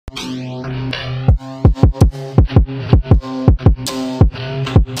You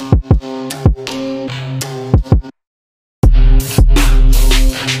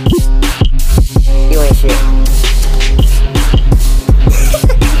ain't shit.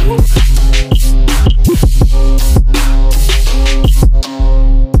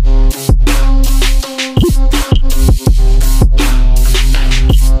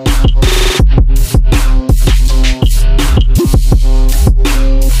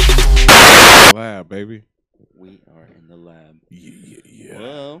 Lab, baby. We are in the lab. Yeah.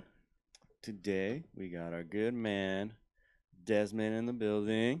 Well, today we got our good man, Desmond, in the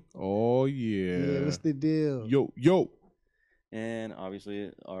building. Oh Yeah, what's the deal? Yo. And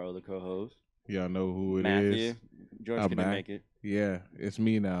obviously our other co-host, Y'all know who it is. Matthew. George I'm couldn't back. make it. Yeah, it's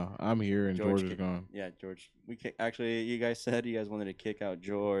me now. I'm here and George is kick- gone. Yeah, George. Actually, you guys said you guys wanted to kick out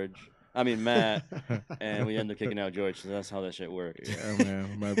Matt, and we ended up kicking out George. So that's how that shit worked. Yeah,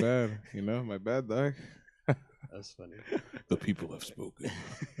 man. My bad. My bad, dog. That's funny. The people have spoken.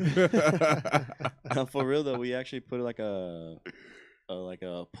 For real though, we actually put like a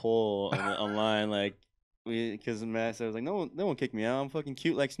poll online, like because Matt said, like, no one kick me out. I'm fucking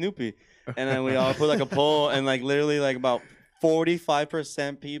cute like Snoopy, and then we all put like a poll, and like literally like about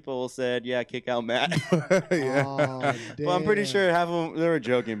 45% people said, yeah, kick out Matt. Yeah. Oh, Well, I'm pretty damn. sure half of them they were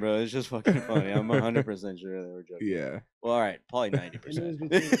joking, bro. It's just fucking funny. I'm 100% sure they were joking. Yeah. Well, all right, probably And it was 90%.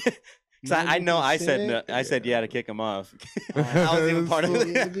 between Because I know I said 90%? no, I said yeah to kick him off. Oh, I was even part of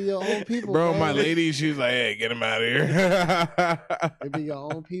It'd it. be your own people, Bro, my lady, she's like, hey, get him out of here. It'd be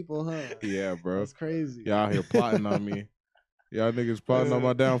your own people, huh? Yeah, bro. That's crazy. Y'all out here plotting on me. Y'all niggas plotting on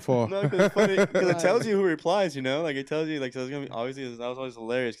my downfall. No, because it's funny because it Right. tells you who replies. Like it tells you like so it's gonna be obviously that was always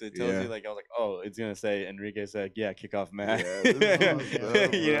hilarious because it tells Yeah. you like I was like oh it's gonna say Enrique said yeah kick off Matt. Yeah,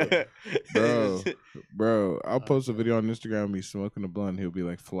 this is- Yeah. Bro. Bro, I'll post a video on Instagram of me smoking a blunt. He'll be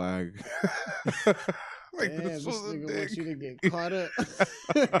like, flag. Like, Damn, this was a nigga wants you to dick. get caught up.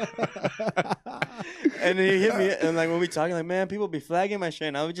 And he hit me, and like when we talking, like man, people be flagging my shit,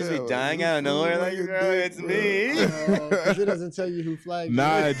 and I would just Yeah, be like, dying this out of fool nowhere, like like a bro, dick, it's bro. me. 'Cause it doesn't tell you who flagged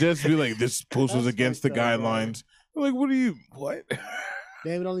Nah, you. it just be like, this post was That's against the fucked up, bro. guidelines. I'm like, what are you, what?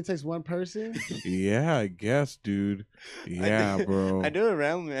 Damn, it only takes one person. Yeah, I guess, dude. Yeah, do- bro. I do it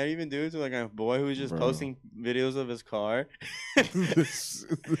around. I even do it to like a boy who's just Bro. posting videos of his car, This-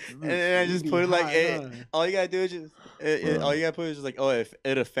 and I just You be put like hot, it, huh? all you gotta do is just Bro. all you gotta put is just like oh if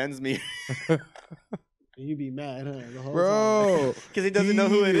it offends me You be mad, huh? The whole Bro. because he doesn't know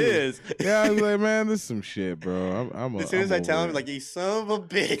who it Yeah. is. Yeah, I was like, man, this is some shit, bro. I'm As soon as I'm I tell over him it. like you son of a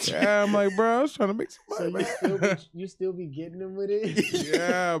bitch. Yeah, I'm like, bro, I was trying to make some time. So money, you still be getting them with it?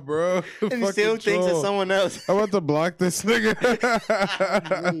 Yeah, bro. And he still thinks it's someone else. I'm about to block this nigga.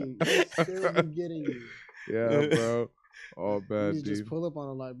 You still be getting you. Yeah, bro. All bad, You just dude. pull up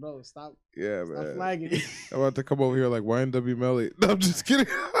on him like, bro, stop Yeah, man. flagging me. I'm about to come over here like YNW Melly. No, I'm just kidding.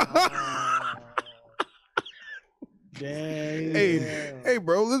 Dang. Hey,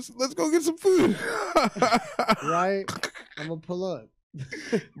 bro, let's go get some food. Right? I'm gonna pull up.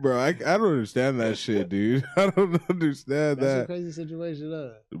 Bro, I don't understand that shit, dude. I don't understand That's a that. crazy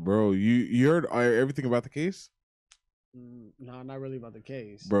situation, Bro, you heard everything about the case? No, not really about the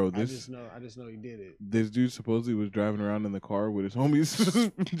case. Bro, I this- just know he did it. This dude supposedly was driving around in the car with his homies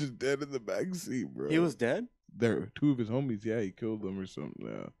just dead in the back seat, bro. He was dead. There, two of his homies, yeah, he killed them or something.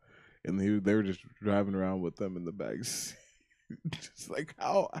 Yeah. And they were just driving around with them in the back seat. Just like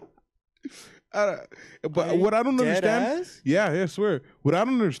how but what I don't understand, yeah, I swear. What I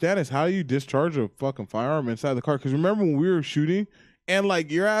don't understand is how you discharge a fucking firearm inside the car. Because remember when we were shooting and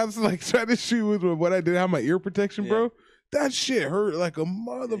like your ass like tried to shoot with what I did have my ear protection, bro. That shit hurt like a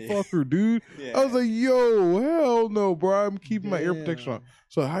motherfucker, dude. Yeah. I was like, yo, hell no, bro. I'm keeping my ear protection on. Damn.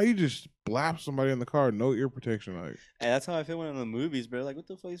 So how you just blap somebody in the car, no ear protection, like And that's how I feel when I'm in the movies, bro. Like, what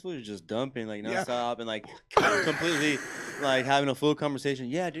the fuck is this just dumping, like, Yeah. nonstop and, like, completely, like, having a full conversation.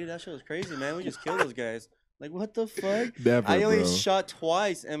 Yeah, dude, that shit was crazy, man. We just killed those guys. Like, what the fuck? never, I only bro. shot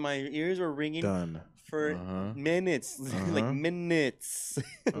twice, and my ears were ringing Done. for Uh-huh. minutes. Like, Uh-huh. minutes. See,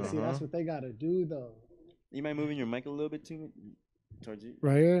 Uh-huh. that's what they gotta do though. You mind moving your mic a little bit towards you?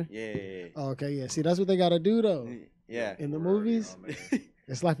 Right here? Yeah. Oh, okay, yeah. See, that's what they gotta do though. Yeah. In the movies,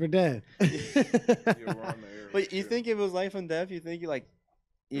 it's life or death. But you think if it was life and death, you think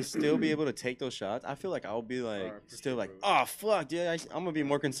you still be able to take those shots? I feel like I'll be like still like, oh fuck, dude, I'm gonna be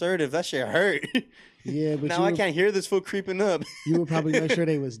more conservative. That shit hurt. Yeah, but Now I can't hear this fool creeping up. You would probably make sure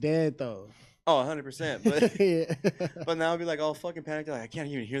they was dead though. Oh, 100%. But Yeah. but now I'll be like all fucking panicked. Like I can't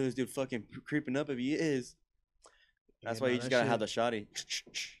even hear this dude fucking creeping up if he is. That's Yeah, why no, you just that gotta have shit- the shotty.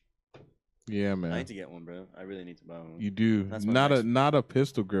 Yeah, I man. need to get one, bro. I really need to buy one. You do. That's my Not a next- not a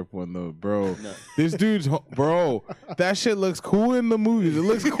pistol grip one though, bro. No. This dude's bro. That shit looks cool in the movies. It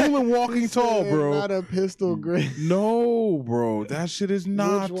looks cool in Walking Tall, Said bro. Not a pistol grip. No, bro. That shit is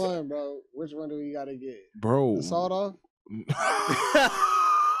not, Which one, bro? Which one do we gotta get? bro. The sawed off?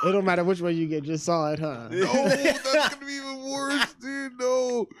 It don't matter which one you get, just saw it, huh? No, that's gonna be even worse, dude.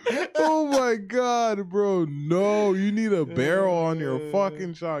 No. Oh my god, bro. No, you need a barrel on your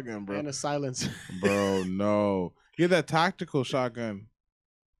fucking shotgun, bro. And a silencer. Bro, no. Get that tactical shotgun.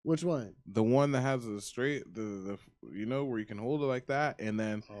 Which one? The one that has a straight, the you know, where you can hold it like that, and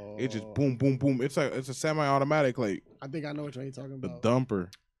then it just Oh, boom, boom, boom. It's a semi-automatic, like I think I know which one you're talking the about.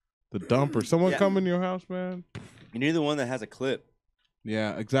 dumper. The dumper. Someone Yeah. come in your house, man. You need the one that has a clip.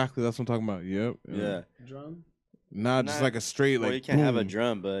 Yeah, exactly. That's what I'm talking about. Yep. Yeah. Drum? Not just Not- like a straight, like Well, you can't have a boom.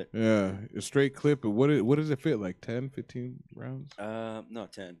 drum, but Yeah, a straight clip. But what does it fit? Like 10, 15 rounds? no,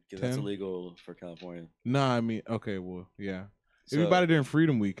 10, because that's 10? illegal for California. Nah, I mean, okay, well, yeah. So, Everybody during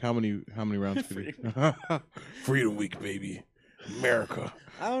Freedom Week, how many rounds could it? Freedom Week, baby, America.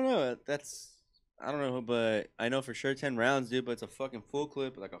 I don't know. I don't know, but I know for sure 10 rounds, dude. But it's a fucking full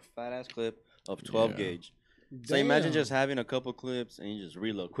clip, like a fat ass clip of 12 Yeah. gauge. So imagine Damn. just having a couple clips and you just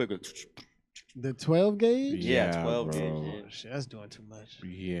reload quicker. The 12 gauge? Yeah, 12 gauge, bro. yeah. Oh, shit, that's doing too much.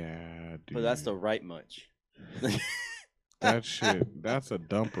 Yeah, dude. But that's the right much. that shit. That's a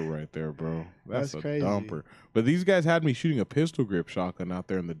dumper right there, bro. That's That's a crazy. dumper. But these guys had me shooting a pistol grip shotgun out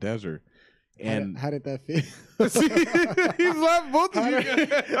there in the desert, and How did that feel? See, he's left both of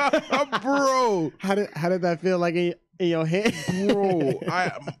you, bro. How did that feel like in your hand? Bro,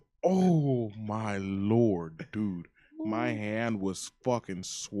 oh my lord, dude. My hand was fucking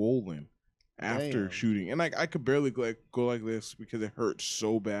swollen after Damn. shooting. And like I could barely go like this because it hurt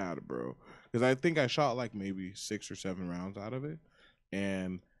so bad, bro. Because I think I shot like maybe 6 or 7 rounds out of it.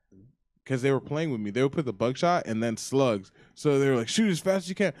 And because they were playing with me, they would put the buckshot and then slugs. So they were like, shoot as fast as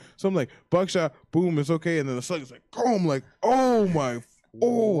you can. So I'm like, buckshot, boom, it's okay. And then the slug is like, oh, I'm like, oh my,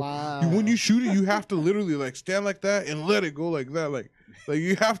 oh. Wow. When you shoot it, you have to literally like stand like that and let it go like that. Like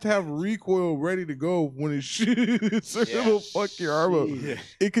you have to have recoil ready to go when it shoots. Or Yeah. it'll fuck your arm up. Shit.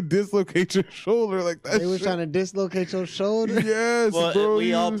 It could dislocate your shoulder like that. They were shit. trying to dislocate your shoulder. Yes, Well, bro.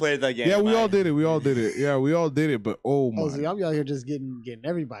 we all played that game. Yeah, we all man. did it. We all did it. Yeah, we all did it. But oh my, Oh, so y'all out here just getting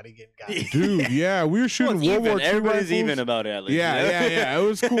everybody getting got. dude. Yeah, we were Well, shooting it's World War even. II Everybody's rifles. even about it. At least, Yeah, you know? yeah. It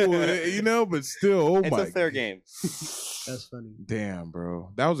was cool, you know. But still, oh It's my, a fair game. That's funny. damn,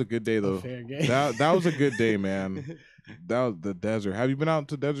 bro. That was a good day A though. fair game. That was a good day, man. That was the desert. Have you been out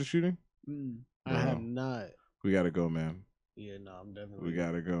to desert shooting? I have Bro. not. We gotta go, man. Yeah, no, I'm definitely. We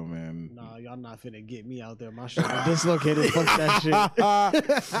gotta go, man. Nah, y'all not finna get me out there. My shoulder dislocated. Fuck that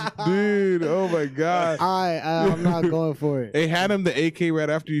shit. Dude, oh my god. I'm not going for it. Hey, hand him the AK right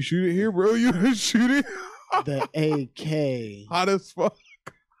after you shoot it. Here, bro. You shoot it. The AK. Hot as fuck.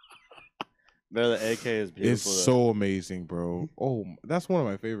 Bro, the AK is beautiful. It's though. so amazing, bro. Oh, that's one of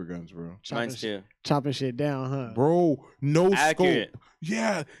my favorite guns, bro. Mine's too. Chopping shit down, huh? Bro, no Accurate. scope.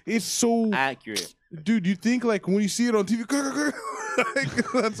 Yeah, it's so, Accurate. dude. You think like when you see it on TV, like,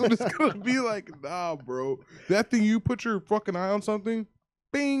 that's what it's gonna be like. Nah, bro. That thing, you put your fucking eye on something,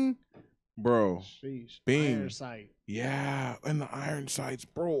 bing, bro. Sheesh. Bing. Iron sight. Yeah, and the iron sights,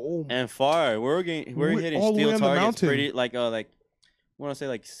 bro. Oh my. And far. We're Wait, hitting all the way steel on the targets mountain. pretty like I want to say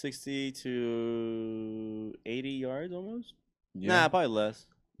like 60 to 80 yards almost. Yeah. Nah, probably less.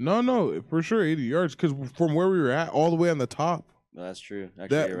 No, for sure 80 yards. Because from where we were at, all the way on the top, No, that's true.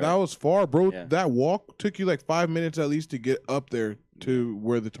 Actually, you're right. that was far, bro. Yeah. That walk took you like 5 minutes at least to get up there to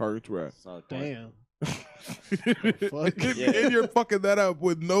where the targets were at. Solid point. Damn. and, Yeah. and you're fucking that up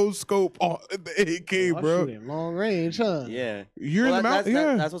with no scope on the AK, Y'all bro. shooting long range, huh? Yeah. You're in the mountain, that's,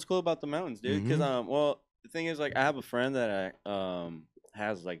 yeah. that's what's cool about the mountains, dude. Because Mhm. well, the thing is, like, I have a friend that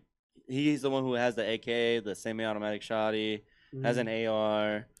has like, he's the one who has the AK, the semi-automatic shotty, has an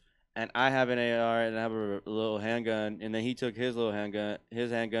AR, and I have an AR and I have a little handgun, and then he took his handgun,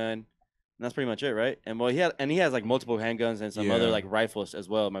 and that's pretty much it, right? And well, he has like multiple handguns and some other Yeah. like rifles as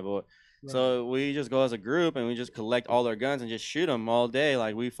well, my boy. Right. So we just go as a group and we just collect all our guns and just shoot them all day.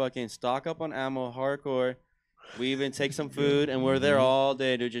 Like we fucking stock up on ammo, hardcore. We even take some food and we're there Mhm. all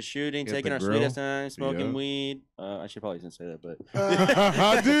day, dude, just shooting, Get taking the our grill. sweetest time, smoking Yeah. weed. I should probably didn't say that, but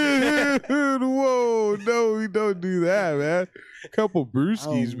Dude, whoa, no, we don't do that, man. Couple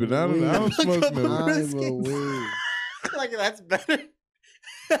brewskis, but I don't smoke no. I'm a weed. like that's better.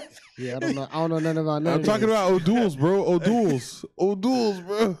 Yeah, I don't know nothing about none I'm of talking this. about O'Doul's, bro. O'Doul's,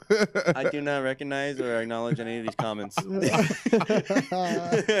 bro. I do not recognize or acknowledge any of these comments.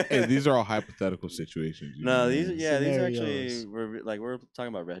 Hey, these are all hypothetical situations. you No, know? these actually Scenarios. we're talking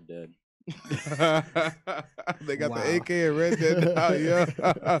about Red Dead. They got Wow. the AK and Red Dead now,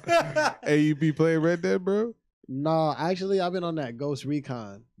 yeah. Hey, you be playing Red Dead, bro? No, actually, I've been on that Ghost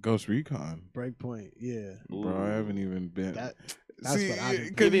Recon Ghost Recon. Breakpoint. Yeah, Bro, I haven't even been. that's what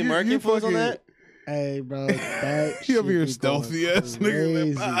I've been. You be murking fools on that? Hey, bro, that You shit over here be stealthy going ass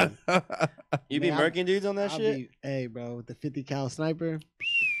nigga. crazy. You be Man, I- murking dudes on that I shit? be, hey, bro, with the 50 cal sniper,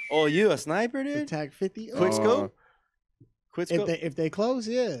 Oh, you a sniper, the dude? TAC 50. Quick scope? Quick If scope? they close,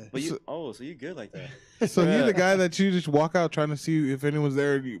 yeah. But you, so you good like that? So you're the Bruh. guy that you just walk out trying to see if anyone's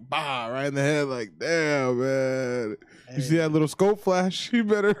there and you right in the head like, damn, man. You see Hey, that little scope flash? You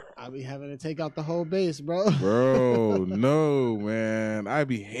better. I be having to take out the whole base, bro. Bro, no, man. I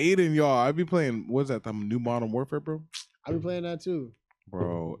be hating y'all. I be playing, what's that, the new Modern Warfare, bro? I be playing that too.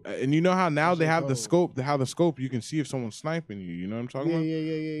 Bro. And you know how now That they shit have the cold. scope, the scope, you can see if someone's sniping you. You know what I'm talking Yeah, about?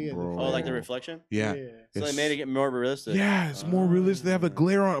 yeah. Bro. Oh, like the reflection? Yeah. So they made it get more realistic. Yeah, it's more realistic. They have a Ah.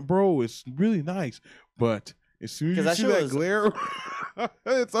 glare on it, bro. It's really nice. But as soon as you Because see that shit that was- glare,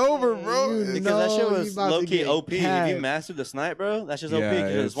 it's over, Yeah, bro. you It's- Because that shit No, you was about to low key get OP. If you capped. mastered the snipe, bro, that's just OP Yeah,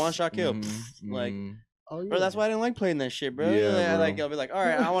 because it's one shot kill. mhm, Like, mhm. Oh, yeah. bro, that's why I didn't like playing that shit, bro. Yeah, Like, bro. I'll be like, all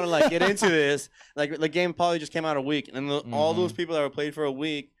right, I want to like get into this. Like the game probably just came out a week, and then all those people that were played for a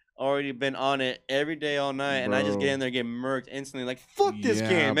week already been on it every day, all night, and I just Bro. get in there, get murked instantly. Like, fuck this Yeah,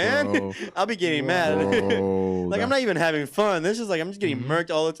 game, man. bro. I'll be getting Bro. mad. Bro, Like I'm not even having fun. This is like I'm just getting Mhm. murked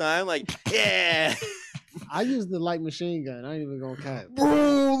all the time. Like, yeah. I use the light machine gun. I ain't even gonna cap.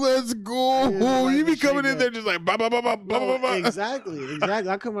 Bro, let's go. like You be machine coming in gun. there just like, bah, bah, bah, bah, bah, bah, bah. Exactly.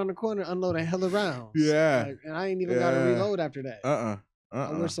 I come around the corner, unload a hell of rounds. Yeah. Like, and I ain't even gotta Yeah. reload after that.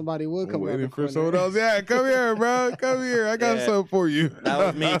 I wish somebody would I'm come around the waiting for corner. someone else. Yeah, come here, bro. Come here. I got Yeah. something for you. That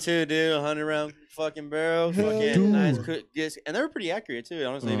was me too, dude. 100 round fucking barrel, Hell fucking yeah. nice, quick, yes, and they were pretty accurate too.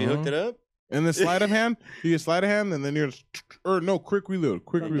 Honestly, if you hooked Uh-huh. it up, And the sleight of hand, you get sleight of hand, and then you're just, or no, quick reload,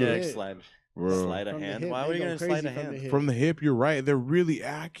 quick From yeah, reload. hip. slide Bro. a From the hand. hip, Why they were you go gonna crazy slide a from the hand? hip. From the hip, you're right. They're really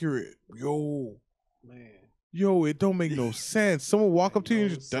accurate. Yo, Man. yo, it don't make no sense. Someone walk up to you and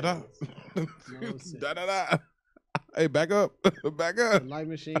No just da da, sense. No sense. da da da. Hey, back up, back The up, light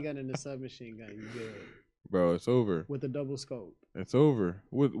machine gun and the submachine gun, you good. bro. It's over. With the double scope. It's over.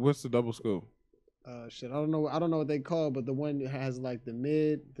 What's the double scope? Shit, I don't know what they call, but the one that has like the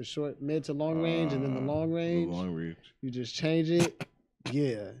mid to long range, and then the long range. The long range. You just change it.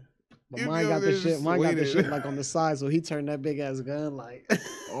 Yeah. But You mine be got over the there shit. just Mine got the waiting. shit like on the side, so he turned that big ass gun like.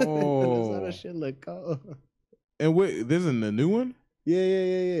 Oh. That's how that shit look cold. And wait, this isn't the new one?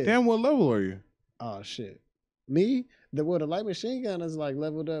 Yeah. Damn, what level are you? Oh shit. Me? The light machine gun is like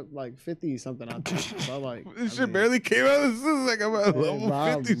leveled up like 50 something. I think. So like This shit barely came out. This is like I'm at level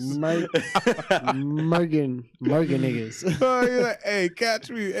 50. Murking niggas. Oh, you're like, hey, catch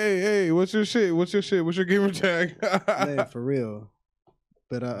me. Hey, what's your shit? What's your gamer tag? Man, for real.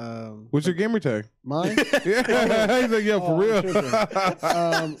 But What's your gamer tag? mine? Yeah. He's like, yo, Oh, for I'm real.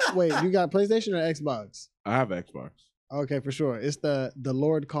 tripping. Wait, you got PlayStation or Xbox? I have Xbox. Okay, for sure. It's the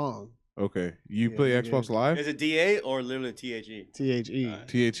Lord Kong. Okay. You Yeah, play yeah. Xbox Live? Is it DA or literally THE?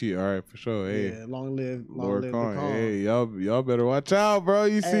 THE. THE. All right, for sure. Hey. Yeah, long live Lord the Kong. Kong. Hey, y'all better watch out, bro.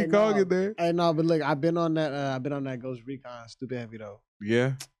 You see Hey, Kong no. in there. Hey, no, but look, I've been on that Ghost Recon stupid heavy though.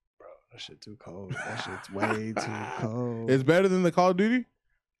 Yeah. Bro, that shit too cold. That shit's way too cold. It's better than the Call of Duty?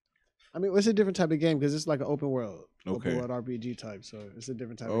 I mean, it's a different type of game because it's like an open world Okay. world RPG type, so it's a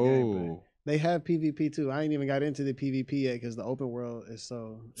different type of game. But Oh. they have PvP too. I ain't even got into the PvP yet because the open world is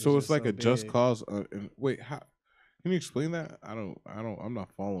so. So it's just like so a Just big. Cause. Wait, how? Can you explain that? I'm not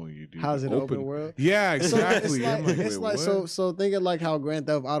following you, dude. How's it open world? Yeah, So exactly. I'm like, it's wait, like what? so think of like how Grand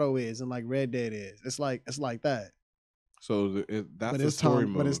Theft Auto is and like Red Dead is. It's like that. So that's But the it's story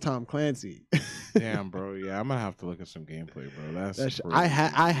Tom. mode. But it's Tom Clancy. Damn, bro. Yeah, I'm gonna have to look at some gameplay, bro. That's I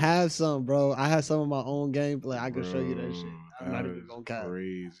crazy. have some, bro. I have some of my own gameplay. I can show you that shit. Bro, I'm not that even is gonna cap.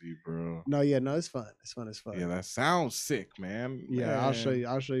 crazy, bro. No, yeah, no, it's fun. It's fun as fuck. Yeah, that sounds sick, man. Yeah, I'll show Man. you.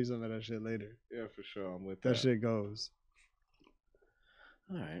 I'll show you some of that shit later. Yeah, for sure. I'm with That that. shit goes.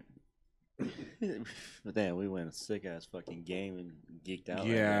 All right. But damn, we went a sick ass fucking game and geeked out.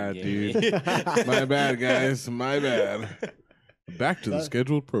 Yeah, right there, dude. gaming. My bad, guys. My bad. Back to the That-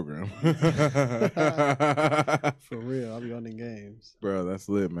 scheduled program. For real, I'll be on the games. Bro, that's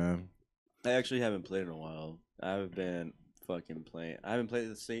lit, man. I actually haven't played in a while. I haven't been fucking playing. I haven't played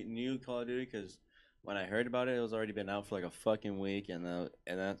the new Call of Duty because when I heard about it, it was already been out for like a fucking week, and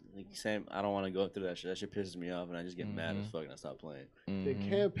that like same. I don't want to go through that shit. That shit pisses me off, and I just get mad as fuck and I stop playing. The Mhm.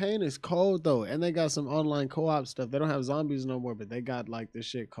 campaign is cold though, and they got some online co-op stuff. They don't have zombies no more, but they got like this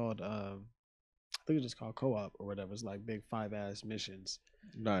shit called I think it's just called co-op or whatever. It's like big 5-ass missions,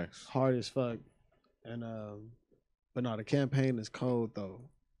 Nice. hard as fuck, and but no, the campaign is cold though.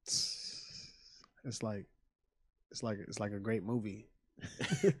 it's like a great movie.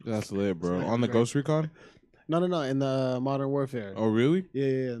 That's lit, bro. like On the great. Ghost Recon? No, in the Modern Warfare. Oh, really?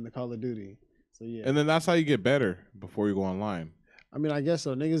 Yeah, in the Call of Duty. So yeah. And then that's how you get better before you go online. I mean, I guess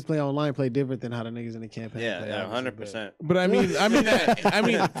so. Niggas play online play different than how the niggas in the campaign play. Yeah, obviously, 100%. But I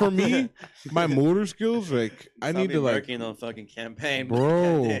mean, for me, my motor skills, like, I need to like, working on fucking campaign,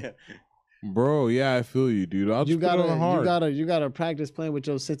 Bro. Goddamn. bro. Yeah, I feel you, dude. I'll You just put it on hard. you gotta practice playing with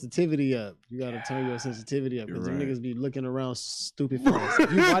your sensitivity up. You gotta turn your sensitivity up because You're them right. niggas be looking around stupid fast.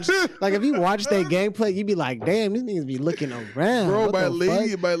 If you watch their gameplay, you be like, damn, these niggas be looking around. Bro, What my the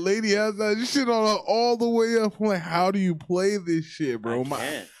lady, fuck? my lady has that shit on all the way up. I'm like, how do you play this shit, bro? I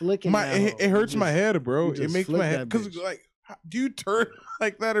can't. Flicking that hoe. It hurts You my just- head, bro. you It just makes flick my head that because bitch. like, do you turn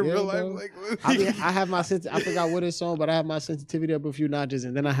like that in Yeah, real bro. life? I have my I forgot what it's on, but I have my sensitivity up a few notches,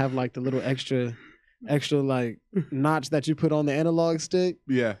 and then I have like the little extra like notch that you put on the analog stick,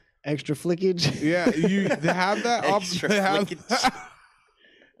 yeah, extra flickage. yeah. They have that. Extra They have flickage. that.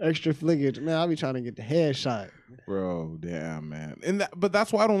 Extra flickage. Man, I'll be trying to get the headshot. Bro, damn, man. But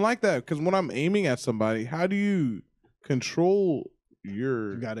that's why I don't like that because when I'm aiming at somebody, how do you control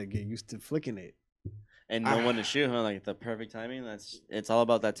your? You gotta get used to flicking it. And know when to shoot, huh? Like the perfect timing. It's all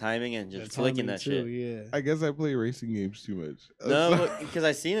about that timing and just The flicking timing that too, shit. Yeah. I guess I play racing games too much. No, because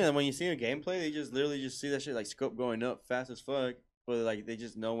I seen it. And when you see a gameplay, they just literally just see that shit like scope going up fast as fuck. But like they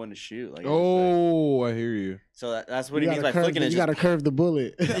just know when to shoot. Like, Oh, I hear you. so that's what You he means gotta by curve flicking the- it. You gotta curve the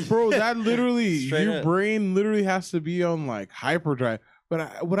bullet. Bro, that literally Straight your up. brain literally has to be on like hyperdrive.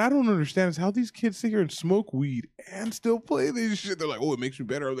 But what I don't understand is how these kids sit here and smoke weed and still play this shit. They're like, oh, it makes me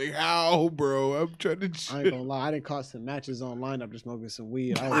better. I'm like, how, bro? I'm trying to. I ain't gonna lie, I didn't caught some matches online after smoking some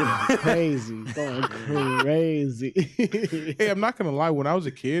weed. I was going crazy. Going crazy. Hey, I'm not gonna lie. When I was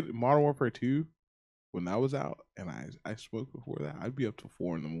a kid, Modern Warfare 2, when that was out, and I smoked before that, I'd be up till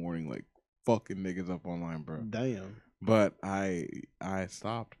 4 a.m, like fucking niggas up online, bro. Damn. But I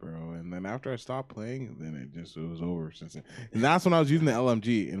stopped, bro. And then after I stopped playing, then it was over since then. And that's when I was using the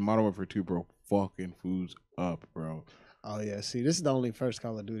LMG in Modern Warfare 2, bro. Fucking foods up, bro. Oh yeah, see, this is the only first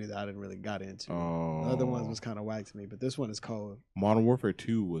Call of Duty that I didn't really got into. Oh, The other ones was kind of whack to me, but this one is cold. Modern Warfare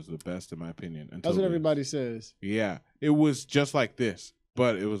 2 was the best in my opinion. That's until what this. everybody says. Yeah, it was just like this,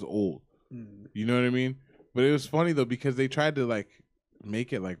 but it was old. Mm. You know what I mean? But it was funny though because they tried to like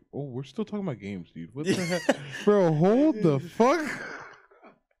make it like, oh, we're still talking about games, dude. What the heck, bro? Hold the fuck.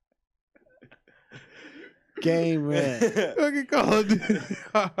 Game red. Fucking Call of Duty.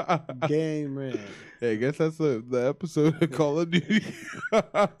 Game red. Hey, I guess that's the episode of Call of Duty.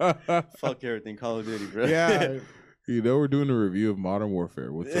 Fuck everything, Call of Duty, bro. Yeah. You know, we're doing a review of Modern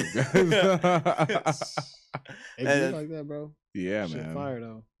Warfare. What's up, guys? It And- be like that, bro. Yeah, Shit man. fire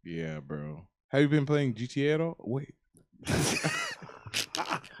though. Yeah, bro. Have you been playing GTA at all? Wait.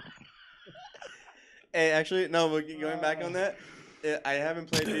 Hey, actually, no. But going back on that, I haven't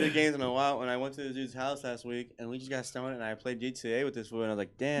played video games in a while. When I went to the dude's house last week, and we just got stoned, and I played GTA with this fool, and I was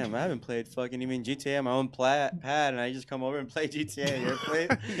like, "Damn, I haven't played fucking even GTA on my own pad, and I just come over and play GTA. You ever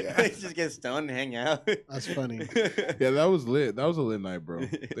played? Yeah. Just get stoned and hang out. That's funny. Yeah, that was lit. That was a lit night, bro.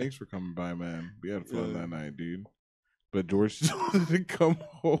 Thanks for coming by, man. We had fun Yeah. that night, dude. But George still didn't come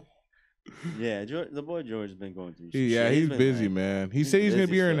home. Yeah, the boy George has been going through. Yeah, shit. he's been, busy, like- man. He he's said he's gonna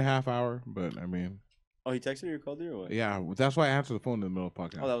busy be here as in a fuck. half hour, but I mean, Oh, he texted you or called you or what? yeah, that's why I answered the phone in the middle of the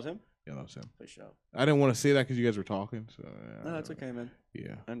podcast. Oh, that was him. Yeah, that was him. For sure. I didn't want to say that because you guys were talking. So yeah, No, that's okay, man.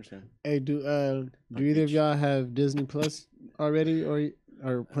 Yeah. I understand. Hey, do either of y'all have Disney Plus already,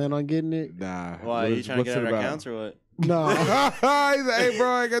 or plan on getting it? Nah. Why, you trying to get our accounts or what? No. He's like, hey, bro,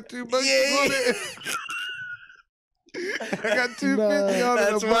 I got $2 on it. I got $2.50 on it.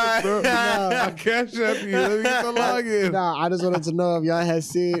 That's a month, why. bro. I cash up you. Let me get the login. Nah, I just wanted to know if y'all had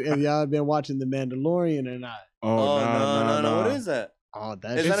seen if y'all been watching The Mandalorian or not. Oh, nah, no. What nah. is that? Oh,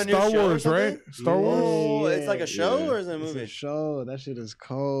 that Is shit- that a It's new Star show or Wars, right? something? Star Wars. Oh, it's like Yeah. a show Yeah. or is it a It's movie? a show. That shit is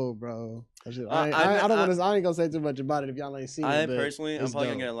cold, bro. That shit, I don't want to. I ain't gonna say too much about it if y'all ain't seen I it. but personally, I'm it's probably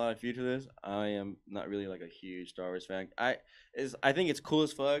dope. gonna get a lot of view to this. I am not really like a huge Star Wars fan. I think it's cool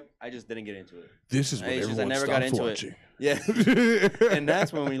as fuck. I just didn't get into it. This is what It's just I everyone never got stops into watching. it. Yeah, and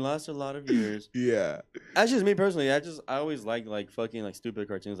that's when we lost a lot of viewers. Yeah. That's just me personally. I always liked like fucking like stupid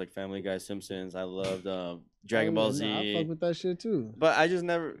cartoons like Family Guy, Simpsons. I loved Dragon Ball Z. Nah, I fuck with that shit too. But I just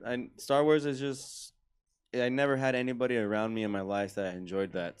never. Star Wars is just. I never had anybody around me in my life that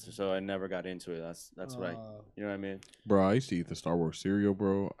enjoyed that, so I never got into it. That's right. You know what I mean? Bro, I used to eat the Star Wars cereal,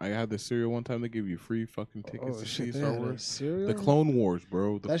 bro. I had this cereal one time. They gave you free fucking tickets to see they Star had a Wars. cereal? The Clone Wars,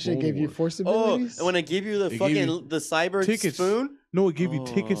 bro. The That shit Clone gave you Wars. force Oh, abilities. and when they give you the They fucking gave you the cyber tickets. spoon. No, it gave you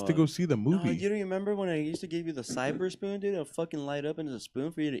tickets to go see the No, movie. you don't remember when I used to give you the cyber spoon, dude? It'll fucking light up into a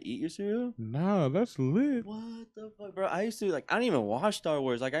spoon for you to eat your cereal. Nah, that's lit. What the fuck, bro? I used to I don't even watch Star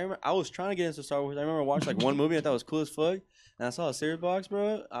Wars. Like I remember, I was trying to get into Star Wars. I remember watching like one movie I thought was cool as fuck, and I saw a cereal box,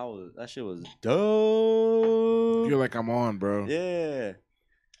 bro. That shit was dope. You're like, I'm on, bro. Yeah. You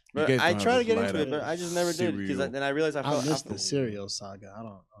But guys I don't tried have to get this into it, light but up I just never did because cereal. then I realized I I felt missed the cereal saga. I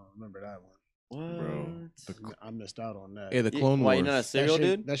don't remember that one. What? Bro. I missed out on that. Hey, the Clone Why Wars. you not a cereal that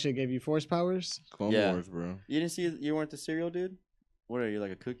shit, dude? That shit gave you force powers? Clone Yeah. Wars, bro. You didn't see? You weren't the cereal dude? What are you,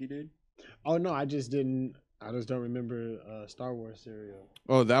 like a cookie dude? Oh no, I just didn't. I just don't remember Star Wars cereal.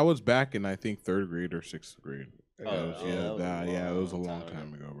 Oh, that was back in I think 3rd grade or 6th grade. Oh, That was- yeah, it was a long long time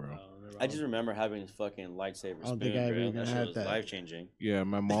time ago, I bro. don't remember. I just remember having this fucking lightsaber I don't spoon, think I ever bro. even That shit had was that. life changing. Yeah,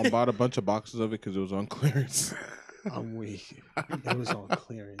 my mom bought a bunch of boxes of it because it was on clearance. I'm weak. It was on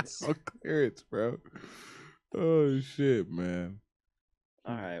clearance. On clearance, bro. Oh shit, man.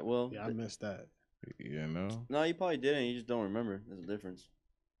 All right, well, Yeah, I missed that. You know. no, you probably didn't. You just don't remember. There's a difference.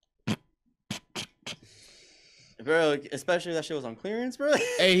 Bro, especially that shit was on clearance, bro.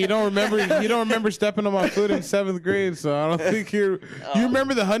 Hey, he don't remember. He don't remember stepping on my foot in 7th grade. So I don't think you're. Oh. You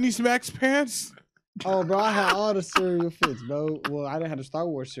remember the Honey Smacks pants? Oh, bro, I had all the cereal fits, bro. Well, I didn't have the Star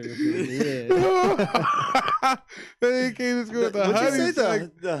Wars cereal fits, but yeah. They can't just go with the What'd you Honey say? Smacks.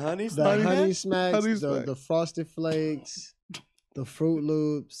 The honey The Smacks? Honey Smacks, Honey the Smacks. Frosted Flakes, the Fruit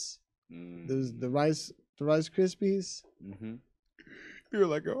Loops, the Rice Krispies. Mm-hmm. You're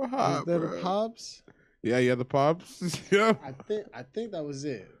like, oh, hot, Was there bro. the Pops? Yeah, yeah, the pops. Yeah. I think that was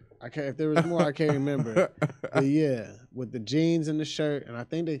it. I can't. If there was more, I can't remember. But yeah, with the jeans and the shirt, and I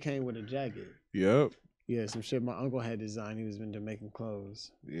think they came with a jacket. Yep. Yeah, some shit my uncle had designed. He was into making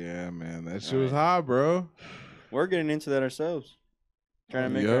clothes. Yeah, man, that shit was hot, bro. We're getting into that ourselves. Trying to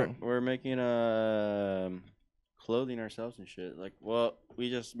make Yeah. we're making clothing ourselves and shit. Like, well, we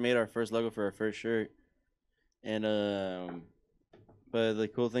just made our first logo for our first shirt, and but the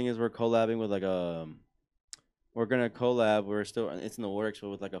cool thing is we're collabing with like we're gonna collab. It's in the works, but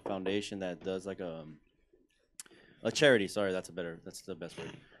with like a foundation that does like a charity. Sorry, that's the best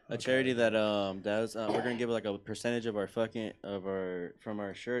word. A charity that does. We're gonna give like a percentage of our from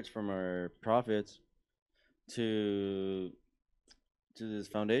our shirts, from our profits, to this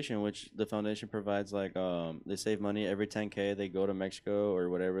foundation, which the foundation provides like they save money every 10K. They go to Mexico or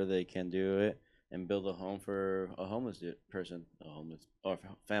whatever they can do it and build a home for a homeless person, a homeless or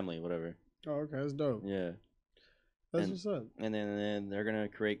family, whatever. Oh, okay, that's dope. Yeah. That's And- what's up. And then they're gonna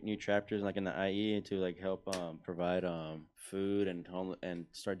create new chapters like in the IE to like help provide food and home and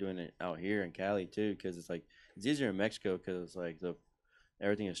start doing it out here in Cali too, because it's like it's easier in Mexico because it's like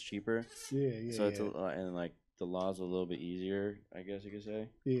everything is cheaper, Yeah, yeah, so it's yeah. and like the law's a little bit easier, I guess you could say.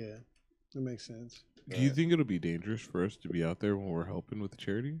 Yeah, that makes sense. Do you think it'll be dangerous for us to be out there when we're helping with the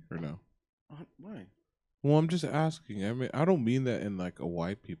charity, or no? Why? Well, I'm just asking. I mean, I don't mean that in like a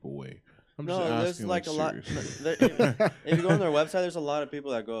white people way. I'm just No, there's asking, like a lot. seriously. If you go on their website, there's a lot of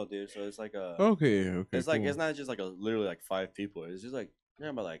people that go, dude. So it's like Okay, it's like cool. it's not just like literally like 5 people. It's just like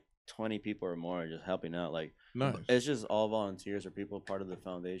about like 20 people or more just helping out. Like Nice. it's just all volunteers or people part of the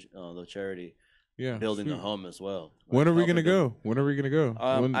foundation, the charity, Yeah. building the sweet. home as well. When like, are we gonna helping them. go? When are we gonna go?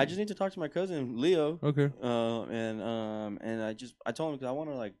 When- I just need to talk to my cousin Leo. Okay. And I told him because I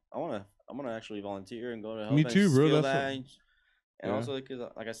want to actually volunteer and go to help. Me and too, bro. steal That's that. what- And Yeah. also because,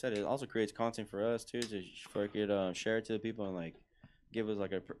 like I said, it also creates content for us too to fucking share it to the people and like give us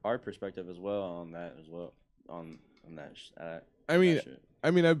like our perspective as well on that as well on that. I mean, that shit.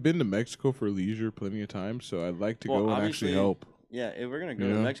 I've been to Mexico for leisure plenty of times, so I'd like to Well, go and obviously- actually help. Yeah, if we're gonna go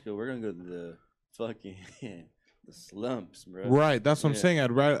Yeah. to Mexico, we're gonna go to the fucking the slumps, bro. Right, that's what I'm Yeah. saying.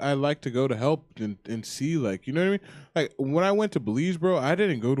 I'd like to go to help and see, like, you know what I mean? Like when I went to Belize, bro, I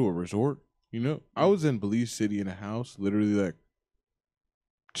didn't go to a resort. You know, I was in Belize City in a house, literally like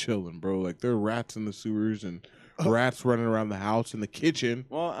chilling, bro. Like there are rats in the sewers and rats running around the house in the kitchen.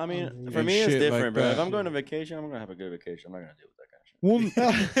 Well, I mean, And for me it's shit like different, bro. If that. I'm going to vacation, I'm gonna have a good vacation. I'm not gonna deal with that kind of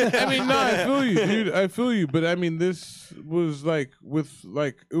shit. Well, I mean, no, I feel you, dude. I feel you, but I mean, this was like with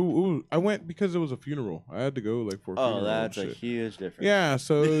like I went because it was a funeral. I had to go like for a funeral. Oh, that's and a shit. huge difference. Yeah,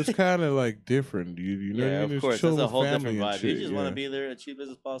 so it was kind of like different, dude. You know what I Yeah, mean? of Just course. chilling That's a with whole family different and vibe. You shit, just want yeah. to be there as cheap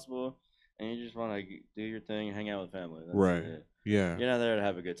as possible, and you just want to do your thing and hang out with family. That's Right. it. Yeah. You're not there to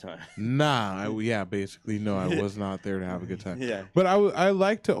have a good time. Nah, yeah, basically, no, I was not there to have a good time. Yeah. But I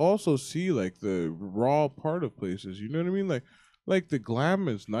like to also see like the raw part of places. You know what I mean? Like the glam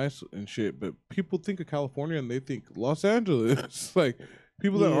is nice and shit, but people think of California and they think Los Angeles. Like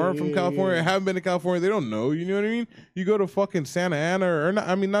people that Yeah, aren't from yeah, California, yeah. haven't been to California, they don't know. You know what I mean? You go to fucking Santa Ana or not,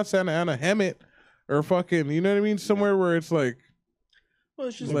 I mean not Santa Ana, Hemet or fucking, you know what I mean? Somewhere where it's like Well,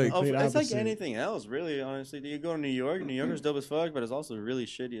 it's just Like- like, it's like opposite. anything else, really. Honestly, you go to New York. New York is dope as fuck, but it's also really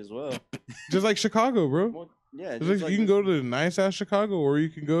shitty as well. Just like Chicago, bro. Well, yeah, It's just like you can go to nice ass Chicago, or you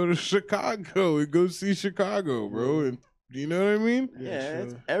can go to Chicago and go see Chicago, bro. And you know what I mean? Yeah,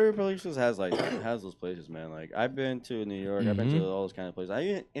 true. every place has like has those places, man. Like I've been to New York, I've been Mhm. to all those kind of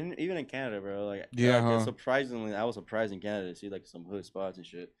places. Even in Canada, bro. Like Yeah, like, huh? surprisingly, I was surprised in Canada to see like some hood spots and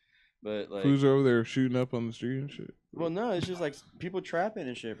shit. But like, Who's over there shooting up on the street and shit? well, no, it's just like people trapping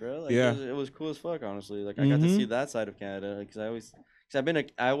and shit, bro. Like Yeah. it was cool as fuck, honestly. Like I got to Mhm. see that side of Canada because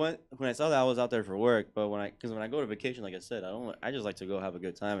I went when I saw that I was out there for work, but when I go to vacation, like I said, I just like to go have a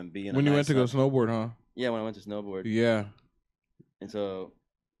good time and be in. When a you nice went to go side- snowboard, huh? Yeah, when I went to snowboard, Yeah. and so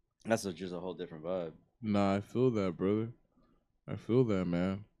that's just a whole different vibe. Nah, I feel that, brother. I feel that,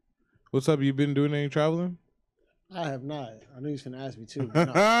 man. What's up? You been doing any traveling? I have not. I knew you was gonna ask me too. But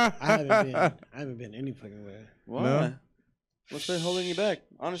no, I haven't been any fucking way. Why? What's been holding you back?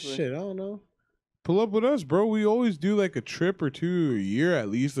 Honestly, Shit, I don't know. Pull up with us, bro. We always do like a trip or two a year at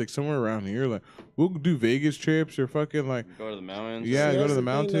least, like somewhere around here. Like we'll do Vegas trips or fucking like go to the mountains. Yeah, See, go to that's the thing,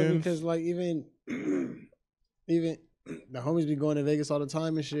 though, mountains. because like even the homies be going to Vegas all the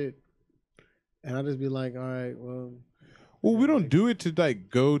time and shit, and I just be like, all right, well, Well, we Yeah, don't like- do it to like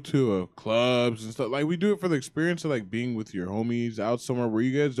go to clubs and stuff. Like we do it for the experience of like being with your homies out somewhere where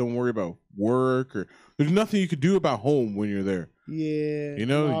you guys don't worry about work or there's nothing you could do about home when you're there. yeah, You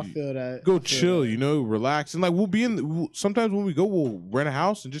know, I feel that. Go I feel chill, that. you know, relax, and like we'll be sometimes when we go, we'll rent a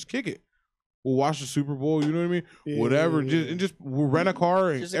house and just kick it. We'll watch the Super Bowl. You know what I mean? Yeah, Whatever. yeah, yeah. Just we'll rent a car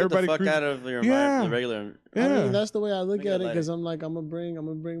and Just to get everybody. the fuck cruise- out of your Yeah. the regular. Yeah. I mean, that's the way I look Think of at it like- because I'm like, I'm gonna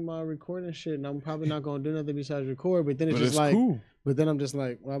bring my recording shit, and I'm probably not gonna do nothing besides record. But then it's but just it's like, cool. but then I'm just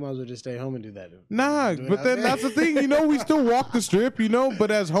like, well, I might as well just stay home and do that. Nah, Do it but out then there. that's the thing, you know, we still walk the strip, you know,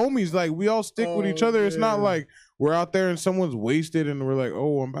 but as homies, like we all stick with each Oh, other. It's not yeah. like we're out there and someone's wasted and we're like,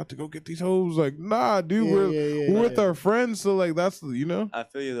 oh, I'm about to go get these hoes. Like, nah, dude, Yeah, we're yeah, we're with yeah. our friends, so like that's the, you know. I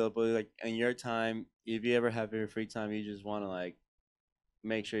feel you though, but like in your time, if you ever have your free time, you just want to like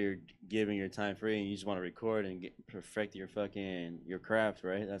make sure you're giving your time free, and you just want to record and perfect your craft,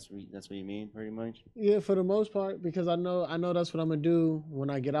 right? That's what you mean, pretty much. Yeah, for the most part, because I know that's what I'm gonna do when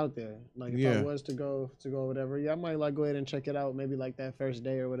I get out there. Like if Yeah. I was to go whatever, yeah, I might like go ahead and check it out, maybe like that first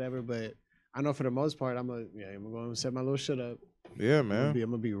day or whatever. But I know for the most part, I'm gonna go and set my little shit up. Yeah, I'm man.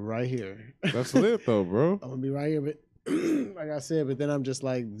 gonna be right here. That's lit though, bro. I'm gonna be right here, but like I said, but then I'm just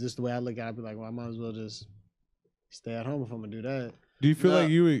like, just the way I look at it, I'd be like, well, I might as well just stay at home if I'm gonna do that. Do you feel No. like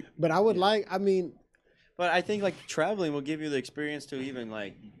you But I would like, I mean, But I think like traveling will give you the experience to even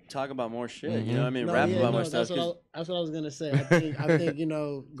like talk about more shit. You know, Mhm. what I mean, no, rap yeah, about no, more stuff. that's what I was gonna say. I think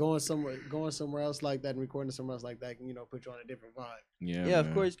going somewhere else like that and recording somewhere else like that can put you on a different vibe. Yeah,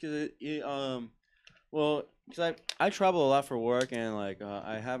 of course, because well, because I travel a lot for work, and like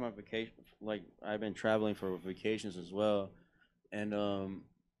I have my vacation. Like I've been traveling for vacations as well, and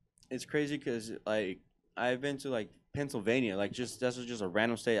it's crazy because like I've been to like Pennsylvania, like that's just a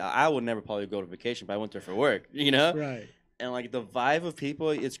random state. I would never probably go to vacation, but I went there for work, you know. Right. And like the vibe of people,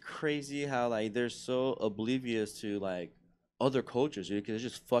 it's crazy how like they're so oblivious to like other cultures, dude. Because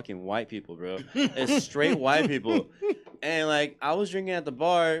it's just fucking white people, bro. It's straight white people. And like I was drinking at the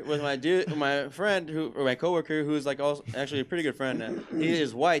bar with my friend or my coworker, who's like also actually a pretty good friend. He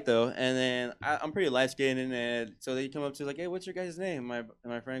is white though, and then I'm pretty light skinned, and so they come up to like, hey, what's your guys' name?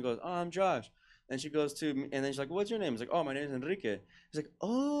 My friend goes, oh, I'm Josh. And she goes to me, and then she's like, what's your name? It's like, oh, my name is Enrique. He's like,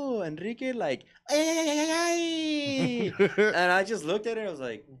 oh, Enrique, like, ay. And I just looked at her, I was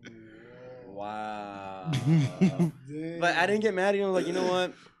like, wow. But I didn't get mad. Like, you know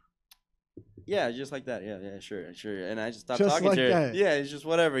what? Yeah, just like that. Yeah, sure. And I just stopped Just talking like to her. that. Yeah, it's just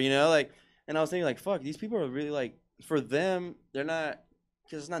whatever, you know? Like, and I was thinking, like, fuck, these people are really, like, for them, they're not,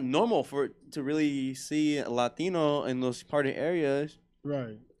 because it's not normal to really see a Latino in those party areas.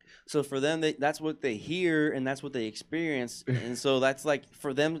 Right. So for them, that's what they hear and that's what they experience, and so that's like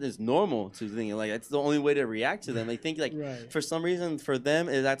for them it's normal to think like that's the only way to react to them. They think like Right. for some reason for them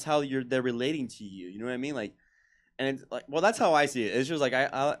that's how they're relating to you. You know what I mean? Like, and it's like well that's how I see it. It's just like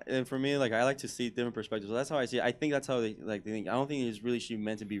and for me like I like to see different perspectives. So that's how I see it. I think that's how they think. I don't think it's really she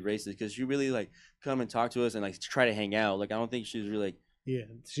meant to be racist because she really like come and talk to us and like try to hang out. Like I don't think she was really like Yeah.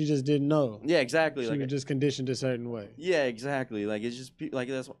 She just didn't know. yeah exactly She like was just conditioned a certain way. yeah, exactly. Like it's just like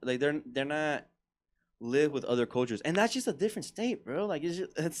that's like they're not live with other cultures, and that's just a different state, bro. Like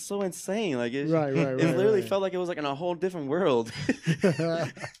it's so insane. Like it's Right. it Right. literally right. felt like it was like in a whole different world.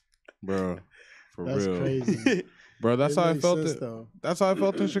 bro. For That's real, crazy. bro. That's It how I makes felt. sense, It. though. That's how I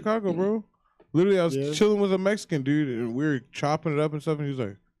felt in Chicago, bro. Literally, I was Yeah. chilling with a Mexican dude, and we were chopping it up and stuff. And he's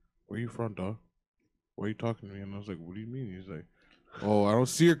like, "Where you from, dog? Why are you talking to me?" And I was like, "What do you mean?" He's like, oh, I don't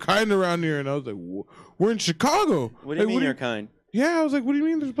see your kind around here. And I was like, we're in Chicago. What do you Like, mean your kind? Yeah, I was like, what do you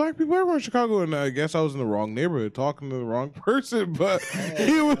mean there's black people everywhere in Chicago? And I guess I was in the wrong neighborhood talking to the wrong person. But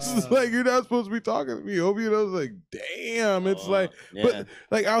he was like, you're not supposed to be talking to me, Obi. And I was like, damn. It's like, yeah. but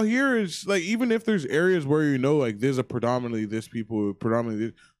like out here is like, even if there's areas where you know, like there's a predominantly this people,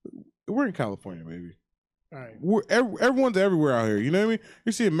 predominantly this, we're in California, baby. All right. Everyone's everywhere out here. You know what I mean?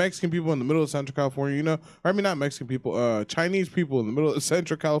 You're seeing Mexican people in the middle of Central California, you know? I mean, not Mexican people, Chinese people in the middle of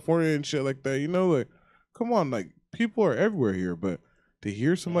Central California and shit like that. You know, like, come on, like, people are everywhere here, but to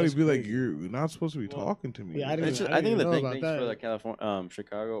hear somebody be like, "You're not supposed to be talking to me," Yeah, I think the big thing for like California,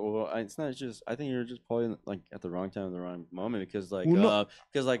 Chicago. Well, it's not just. I think you're just probably like at the wrong time, at the wrong moment, because like,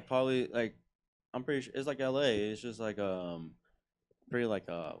 probably like, I'm pretty sure it's like L.A. It's just like pretty like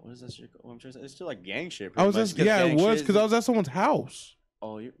what is this shit? What I'm trying to say? It's still like gang shit. I was just it was because I was at someone's house.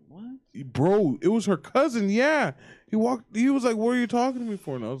 Oh, what? Bro, it was her cousin. Yeah, he walked. He was like, "What are you talking to me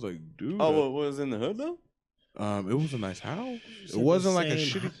for?" And I was like, "Dude." Oh, what was in the hood though? It was a nice house. It wasn't like a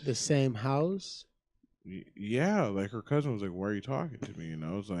shitty. The same house. Yeah, like her cousin was like, "Why are you talking to me?" And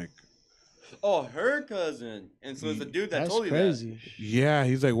I was like, "Oh, her cousin." And so it's the dude that told you crazy. that. Yeah,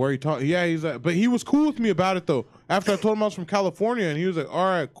 he's like, "Why are you talking?" Yeah, he's like, but he was cool with me about it though. After I told him I was from California, and he was like, "All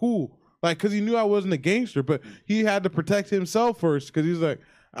right, cool." Like, cause he knew I wasn't a gangster, but he had to protect himself first. Cause he's like,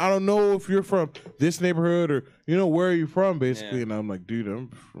 I don't know if you're from this neighborhood or, you know, where are you from, basically. Yeah. And I'm like, dude, I'm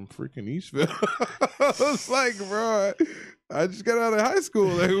from freaking Eastville. I was like, bro, I just got out of high school.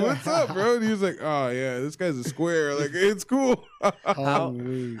 Like, what's up, bro? And he was like, oh, yeah, this guy's a square. Like, it's cool. How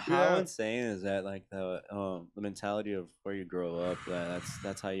insane is that? Like, the mentality of where you grow up,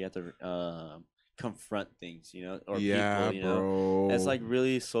 that's how you have to confront things, you know, or people, you know. Bro. It's like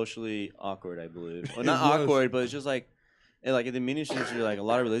really socially awkward, I believe. Well, not awkward, but it's just like, and like it diminishes your like a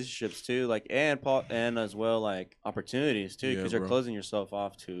lot of relationships too, like and as well like opportunities too, because you're closing yourself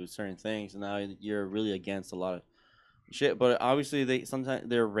off to certain things, and now you're really against a lot of shit. But obviously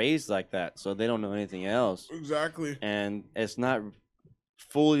they're raised like that, so they don't know anything else. Exactly. And it's not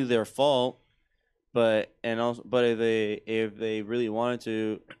fully their fault, but if they really wanted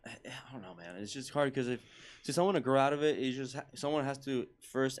to, I don't know, man. It's just hard because to someone to grow out of it, someone has to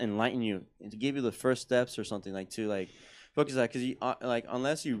first enlighten you and to give you the first steps or something like to like. Focus that because you like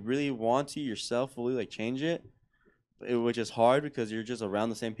unless you really want to yourself fully like change it, which is hard because you're just around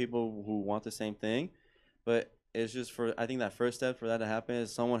the same people who want the same thing. But it's just I think that first step for that to happen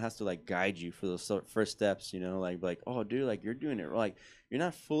is someone has to like guide you for those first steps. You know, like oh dude, like you're doing it like you're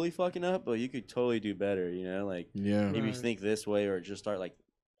not fully fucking up, but you could totally do better. You know, like maybe think this way or just start like.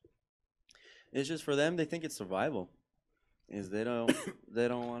 It's just for them. They think it's survival. Is they don't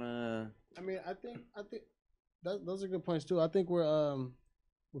want to. I mean, I think. Those are good points too. I think we're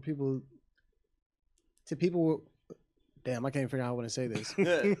people. Damn, I can't figure out how I want to say this.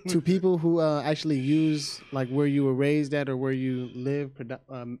 To people who actually use like where you were raised at or where you live,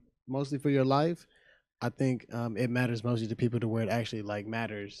 mostly for your life. I think it matters mostly to people to where it actually like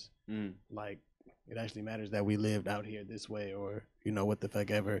matters. Like it actually matters that we lived out here this way, or you know what the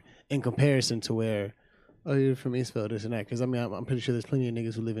fuck ever. In comparison to where, oh, you're from Eastville, this and that. Because I mean, I'm pretty sure there's plenty of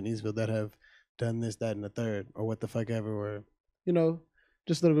niggas who live in Eastville that have done this, that, and the third, or what the fuck ever, or you know,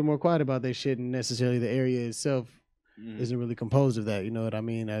 just a little bit more quiet about their shit, and necessarily the area itself isn't really composed of that. You know what I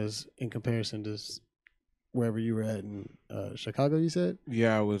mean? As in comparison to wherever you were at in Chicago, you said?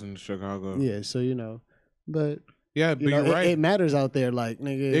 Yeah, I was in Chicago. Yeah, so you know, but yeah, but you're right. It matters out there, like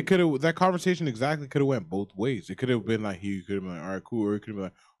nigga. It could have that conversation exactly could have went both ways. It could have been like he could have been like, all right, cool, or it could have been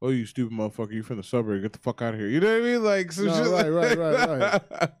like, oh, you stupid motherfucker, you from the suburb, get the fuck out of here. You know what I mean? Like, so right.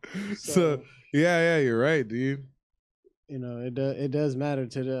 So yeah, you're right, dude. You know, it does matter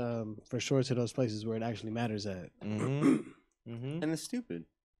to the for sure to those places where it actually matters at. And it's stupid.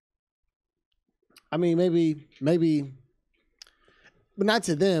 I mean, maybe, but not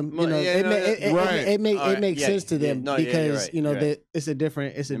to them. You know, it makes sense to them because you know that it's a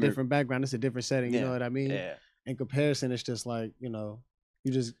different background, it's a different setting. You know what I mean? Yeah. In comparison, it's just like you know,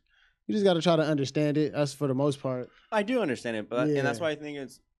 you just got to try to understand it. Us for the most part. I do understand it, but and that's why I think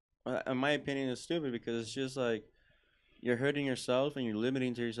it's, in my opinion, it's stupid because it's just like you're hurting yourself and you're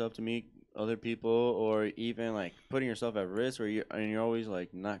limiting to yourself to meet other people, or even like putting yourself at risk, or you're always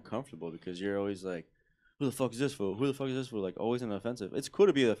like not comfortable because you're always like, who the fuck is this for? Who the fuck is this for? Like always in the offensive. It's cool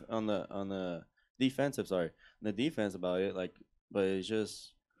to be on the defensive. Sorry, the defense about it. Like, but it's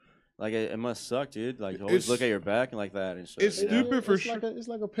just like it must suck, dude. Like always look at your back and like that. And shit. It's stupid for sure. It's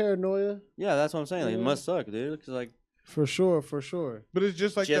like a paranoia. Yeah, that's what I'm saying. Like, it must suck, dude. Cause like. For sure. But it's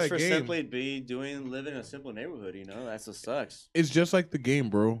just like just that for game. simply living in a simple neighborhood, you know, that just sucks. It's just like the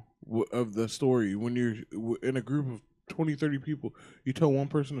game, bro, of the story. When you're in a group of 20, 30 people. You tell one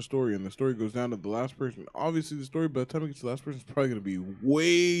person a story, and the story goes down to the last person. Obviously, the story by the time it gets to the last person is probably going to be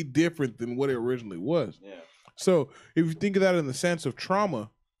way different than what it originally was. Yeah. So if you think of that in the sense of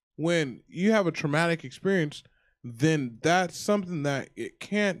trauma, when you have a traumatic experience, then that's something that it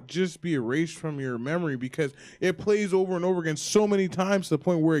can't just be erased from your memory because it plays over and over again so many times to the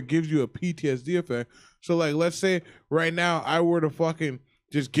point where it gives you a PTSD effect. So like, let's say right now I were to fucking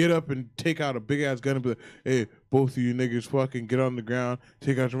just get up and take out a big ass gun and be like, hey, both of you niggas fucking get on the ground,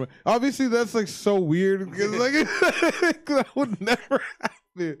 take out your... Obviously that's like so weird because like that would never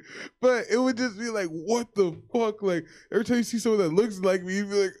happen. But it would just be like, what the fuck? Like every time you see someone that looks like me, you'd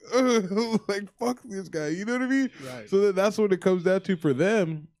be like, ugh, like fuck this guy. You know what I mean? Right. So that's what it comes down to for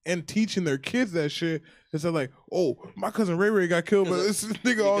them and teaching their kids that shit. It's like, oh, my cousin Ray Ray got killed, but this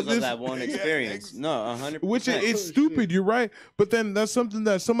nigga all Because this of that one experience. No, 100%. which it's stupid. You're right, but then that's something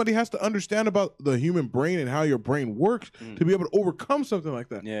that somebody has to understand about the human brain and how your brain works to be able to overcome something like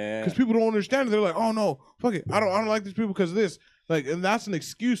that. Yeah. Because people don't understand it. They're like, oh no, fuck it, I don't like these people because of this. Like, and that's an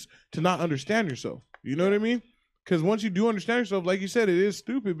excuse to not understand yourself. You know what I mean? Because once you do understand yourself, like you said, it is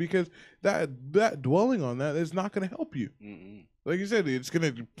stupid because that dwelling on that is not going to help you. Mm-mm. Like you said, it's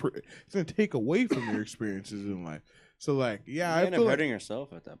gonna take away from your experiences in life. So like, yeah, You I end feel up like, hurting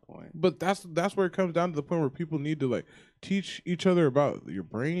yourself at that point. but that's where it comes down to the point where people need to like teach each other about your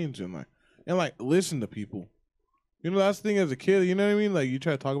brains and like listen to people. You know, that's the thing as a kid, you know what I mean? Like you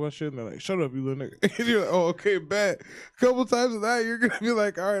try to talk about shit and they're like, shut up, you little nigga. And you're like, oh, okay, bet. A couple times of that, you're gonna be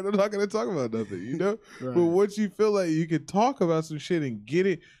like, all right, I'm not gonna talk about nothing, you know? Right. But once you feel like you can talk about some shit and get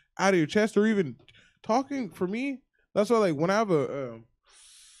it out of your chest, or even talking, for me, that's why like when I have a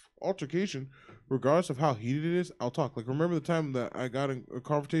altercation, regardless of how heated it is, I'll talk. Like remember the time that I got in a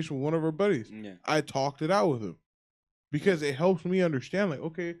confrontation with one of our buddies? Yeah. I talked it out with him because it helps me understand, like,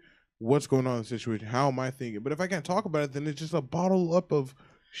 okay, what's going on in the situation? How am I thinking? But if I can't talk about it, then it's just a bottle up of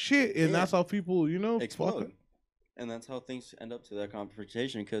shit, and Yeah. that's how people, you know, Explode. And that's how things end up to that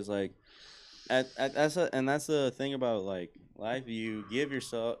confrontation. Because like, that's the thing about like life. You give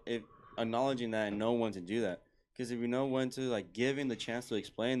yourself acknowledging that and know when to do that. Because if you know when to like giving the chance to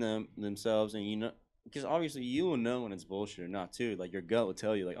explain themselves, and you know, because obviously you will know when it's bullshit or not too. Like your gut will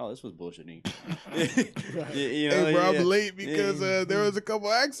tell you like, oh, this was bullshitting. you know, Hey, bro, yeah. I'm late because there was a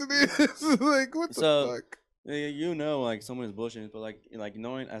couple accidents. Like, what the So, fuck? You know, like someone is bullshitting, but like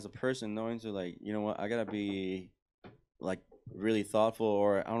knowing as a person, knowing to like, you know what, I gotta be like really thoughtful,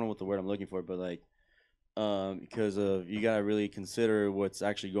 or I don't know what the word I'm looking for, but like, because of you gotta really consider what's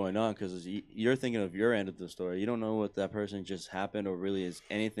actually going on, because you're thinking of your end of the story. You don't know what that person just happened or really is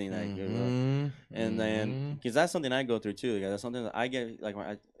anything that. And then because that's something I go through too. Like, that's something that I get like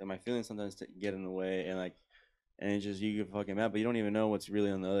my feelings sometimes get in the way, and like. And it's just you get fucking mad, but you don't even know what's really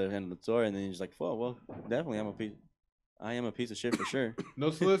on the other end of the story. And then you're just like, well, definitely I am a piece of shit for sure.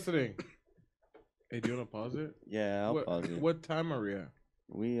 No soliciting. Hey, do you want to pause it? Yeah, I'll pause it. What time are we at?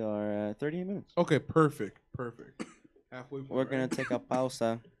 We are at 38 minutes. Okay, perfect. Halfway. We're going to take a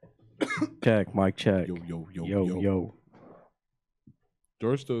pausa. Check, mic check. Yo.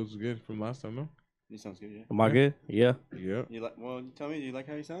 George Stowe's again from last time, no? You sounds good, yeah. Am I good? Yeah. Yeah. You like? Well, tell me, do you like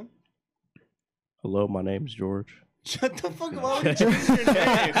how you sound? Hello, my name's George. Shut the fuck up! Why would you change your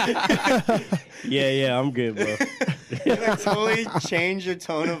name? Yeah, I'm good, bro. You like totally change your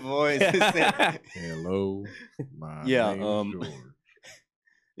tone of voice. Hello, my Yeah, name's George.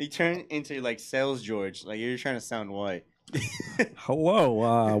 You turn into like sales George, like you're trying to sound white.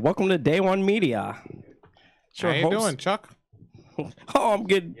 Hello, welcome to Day One Media. It's your How you host- doing, Chuck? Oh, I'm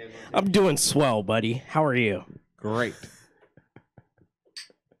good. I'm doing swell, buddy. How are you? Great.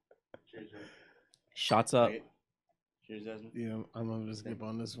 Shots up. Cheers, Desmond. Yeah, I'm gonna just skip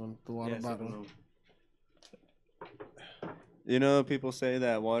on this one. The water Yeah, bottle. You know, people say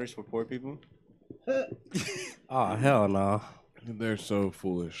that water's for poor people. Oh, hell no. They're so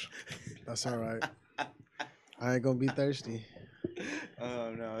foolish. That's all right. I ain't gonna be thirsty.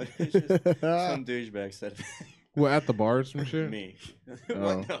 Oh no, it's just some douchebag said What, at the bars and shit? me.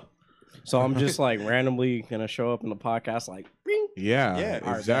 Oh. What? No. So I'm just like randomly gonna show up in the podcast like, bing. Yeah, Yeah.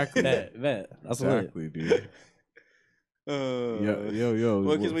 All right, exactly. Bet. That's lit. Exactly, dude. Yo.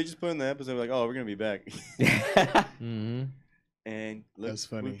 Well, because we just put in the episode like, oh, we're gonna be back, Mm-hmm. and look, That's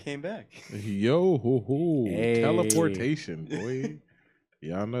funny. we came back. Yo, ho, ho. Hey. Teleportation, boy.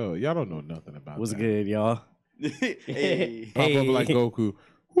 Y'all know. Y'all don't know nothing about What's that. good, y'all? Hey. Pop up like Goku.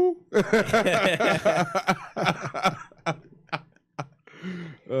 Woo.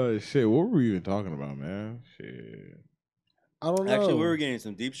 Shit. What were we even talking about, man? Shit. I don't know. Actually, we were getting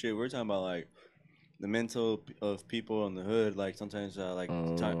some deep shit. We were talking about like the mental of people in the hood. Like sometimes,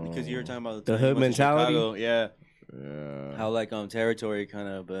 because you were talking about The time you hood went to mentality? Chicago. Yeah, Yeah. how like territory kind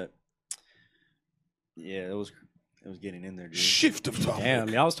of, but yeah, it was getting in there, dude. Shift of topic. Damn,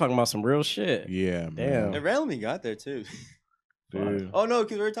 y'all was talking about some real shit. Yeah, Damn. man. It randomly got there too. Dude. Oh no,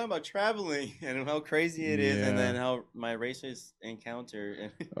 because we were talking about traveling and how crazy it is, and Yeah. then how my racist encounter.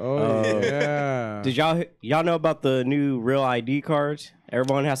 Oh, Oh. yeah. Did y'all know about the new real ID cards?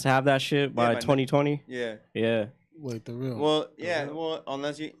 Everyone has to have that shit by my- 2020. Yeah. Yeah. Wait, the real. Well, yeah. Well,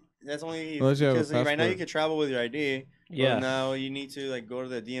 unless you. That's only Unless you have a because right now you passport. can travel with your ID. Yeah. But now you need to like go to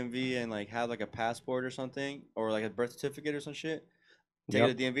the DMV and like have like a passport or something, or like a birth certificate or some shit. Take Yep.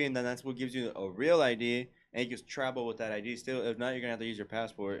 it to DMV, and then that's what gives you a real ID, and you can travel with that ID still. If not, you're gonna have to use your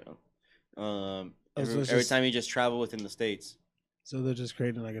passport. so Every, it's every just- time you just travel within the states. So they're just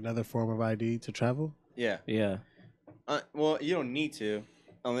creating like another form of ID to travel. Yeah. Yeah. Well, you don't need to.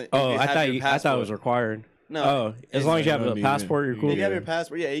 If Oh, you I have thought your I thought it was passport. required. No. Oh, as it's- long as you have you a don't need passport, it. you're If cool. you have Yeah. your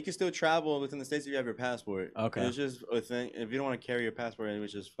passport, yeah, you can still travel within the states if you have your passport. Okay. It's just a thing. If you don't want to carry your passport,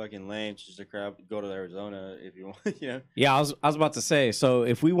 which is fucking lame, just to go to Arizona if you want. You know. Yeah, I was about to say. So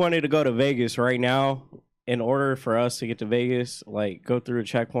if we wanted to go to Vegas right now, in order for us to get to Vegas, like go through the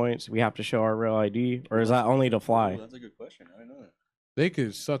checkpoints, we have to show our real ID, or is that only to Ooh, fly? that's a good question. I didn't know that. They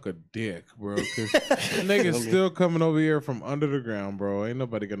could suck a dick, bro. Because niggas still coming over here from under the ground, bro. Ain't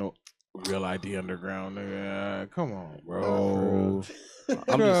nobody got no real ID underground, nigga. Come on, bro.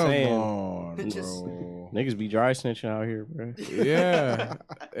 I'm just saying. Come on, Just- bro. Niggas be dry snitching out here, bro. Yeah.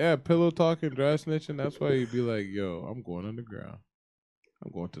 Yeah, pillow talking, dry snitching. That's why you be like, yo, I'm going underground.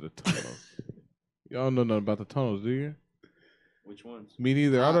 I'm going to the tunnels. Y'all know nothing about the tunnels, do you? Which ones? Me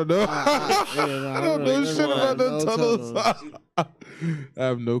neither. I don't know. I don't know shit about the tunnels. I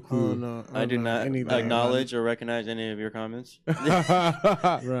have no Oh clue. no, I do don't know not anything about acknowledge or recognize any of your comments. it.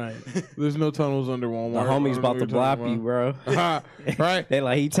 Right. There's no tunnels under The Walmart. homies I about to don't know what blap you're you, bro. talking about. Right? They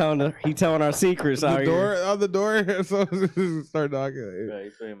like he telling our secrets out The here. door on the door. So start knocking. Right,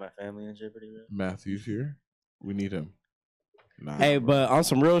 you putting my family in jeopardy, man. Matthew's here. We need him. Nah, Hey, bro. but on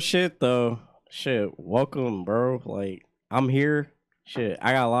some real shit though, shit, welcome, bro. Like I'm here. Shit,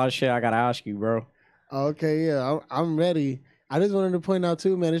 I got a lot of shit I gotta ask you, bro. Okay, yeah, I'm ready. I just wanted to point out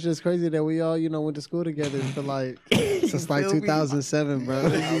too, man. It's just crazy that we all, went to school together for like since like Feel me? 2007, bro.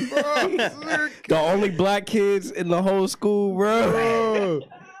 The only black kids in the whole school, bro. Bro,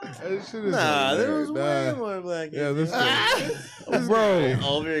 that shit is Nah, there was hilarious. way more black kids. Yeah, this dude. Bro,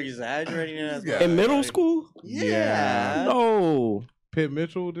 Over exaggerating it. guy. in middle school? Yeah. No. Pitt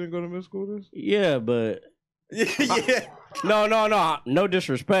Mitchell didn't go to middle school. This? Yeah, but yeah. no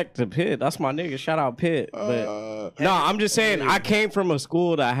disrespect to Pitt. That's my nigga. Shout out Pitt. But no, I'm just saying I came from a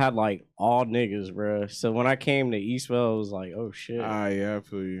school that had like all niggas, bro. So when I came to Eastville, it was like, oh shit. Yeah, I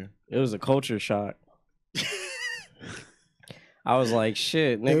feel you. It was a culture shock. I was like,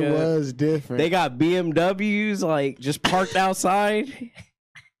 shit, It nigga. was different. They got BMWs like just parked outside.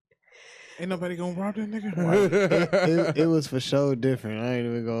 Ain't nobody gonna rob that nigga. it was for sure different. I ain't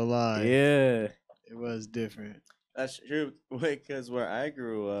even gonna lie. Yeah. It was different. That's true. Because where I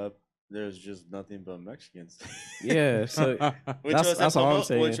grew up, there's just nothing but Mexicans. Yeah. So Which That's- was that's in all I'm Pomona,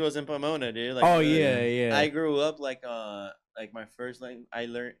 saying. Which was in Pomona, dude. Like, oh yeah. I grew up like my first language. I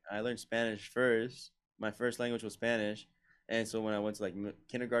learned Spanish first. My first language was Spanish, and so when I went to like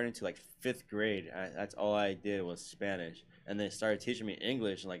kindergarten to like 5th grade, that's all I did was Spanish. And they started teaching me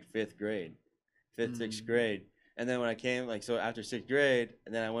English in like 5th grade, 5th, 6th grade. And then when I came like so after 6th grade,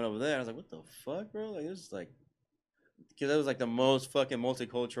 and then I went over there, I was like, what the fuck, bro? Like this is like. Because that was like the most fucking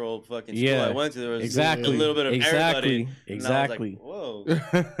multicultural fucking school Yeah, I went to. There was exactly. a little bit of everybody. Exactly. And I was like, whoa.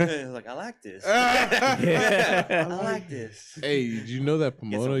 I was like, I like this. Yeah. I like this. Hey, did you know that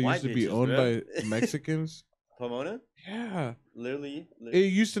Pomona some white used to be bitches, owned bro. by Mexicans? Pomona? Yeah. Literally?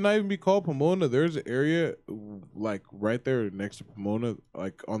 It used to not even be called Pomona. There's an area like right there next to Pomona,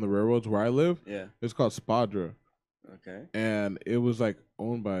 like on the railroads where I live. Yeah. It's called Spadra, Okay. and it was like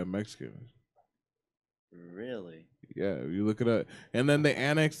owned by Mexicans. Really? Yeah, you look it up, and then they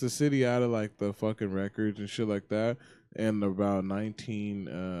annexed the city out of like the fucking records and shit like that, in about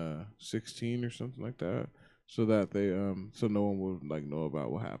 1916 or something like that, so that they so no one would like know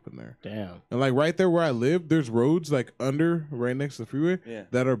about what happened there. Damn. And like right there where I live, there's roads like under right next to the freeway Yeah.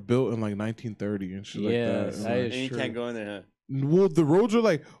 that are built in like 1930 and shit Yeah, like that. And, that like, is And you true. can't go in there, huh? well, the roads are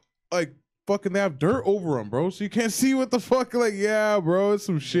like fucking they have dirt over them, bro. So you can't see what the fuck. Like, yeah, bro, it's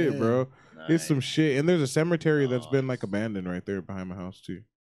some shit, Yeah. bro. It's some Nice. shit. And there's a cemetery that's been like Nice. abandoned right there behind my house too.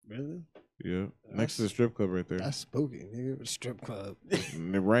 Really? Yeah, next to the strip club right there. That's spooky, nigga. Strip club.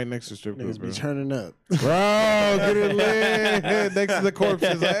 Right next to the strip club, Niggas bro. be turning up. Bro, get it lit next to the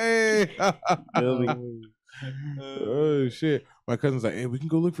corpses. Hey, Really? Oh shit! My cousin's like, "Hey, we can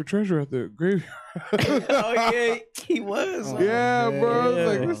go look for treasure at the graveyard." Oh yeah, he was. Yeah, bro. I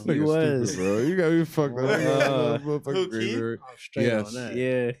was like, this He nigga was. stupid, bro. You got me fucked up. Motherfucking Who, Keith? graveyard. I'm straight Yes. on that.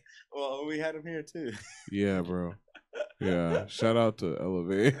 Yeah. Well, we had him here too. Yeah, bro. Yeah. Shout out to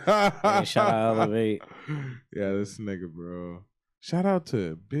Elevate. Hey, shout out Elevate. Yeah, this nigga, bro. Shout out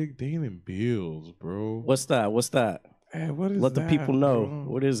to Big Dane and Bills, bro. What's that? What's that? Hey, what is Let the that, people know. bro?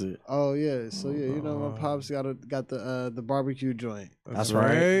 What is it? Oh yeah, so yeah, you know my pops got the barbecue joint That's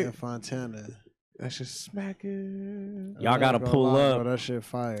right. in Fontana. That shit smacking. Y'all gotta I'm not gonna pull lie, up. bro, that shit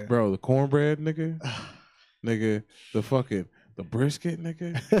fire. Bro, the cornbread, nigga. Nigga, the brisket,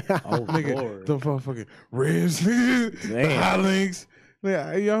 nigga. Oh Nigga, Lord. the fucking ribs, nigga. The Damn. hot links.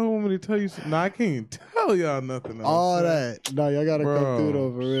 Yeah, y'all want me to tell you something? Nah, I can't tell y'all nothing else. All that. No, y'all gotta come through Bro.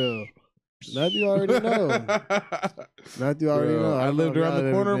 though for real. That you already know. That you already Bro, know. I lived know around y'all the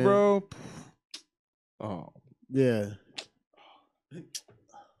ever corner, been- bro. Oh, Yeah.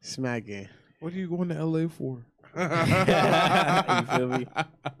 Smacking. what are you going to LA for? You feel me?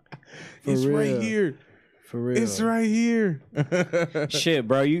 It's For right real. here. For real. It's right here. Shit,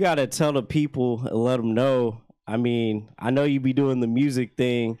 bro, you gotta tell the people and let them know. I mean, I know you be doing the music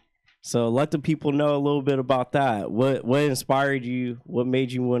thing, so let the people know a little bit about that. What inspired you? What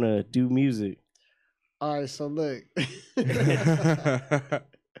made you want to do music? All right, so look.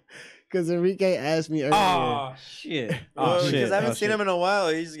 Because Enrique asked me earlier. Oh shit! Well, Oh shit! because I haven't Oh, seen shit. him in a while.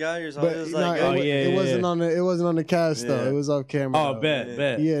 He's got here, so But I'm just no, like, oh, it, yeah, it wasn't yeah. on the cast though. Yeah. It was off camera. Oh, though.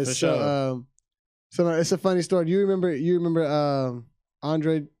 bet. Yeah, For so sure. so no, it's a funny story. You remember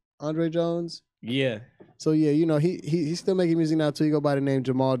Andre Jones? Yeah. So yeah, you know he's still making music now too. He go by the name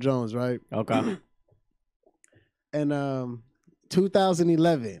Jamal Jones, right? Okay. And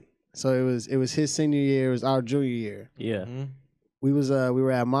 2011. So it was his senior year. It was our junior year. Yeah. We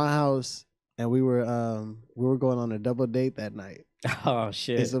were at my house and we were going on a double date that night. Oh And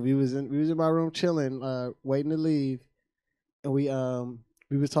shit. so we was in my room chilling, waiting to leave, and we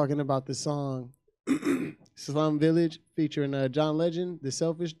was talking about the song Slum Village featuring John Legend, the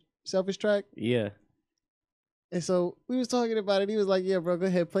selfish track. Yeah. And so we was talking about it. He was like, "Yeah, bro, go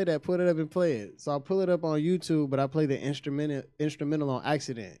ahead, play that. Put it up and play it." So I pull it up on YouTube, but I play the instrumental on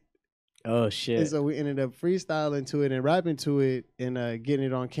accident. Oh And shit. so we ended up freestyling to it and rapping to it and getting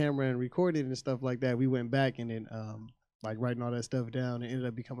it on camera and recording and stuff like that. We went back and then like writing all that stuff down and ended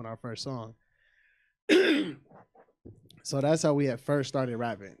up becoming our first song. So that's how we had first started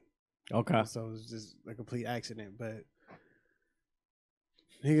rapping. Okay. So it was just a complete accident, but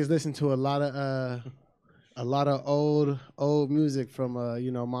niggas listen to a lot of old music from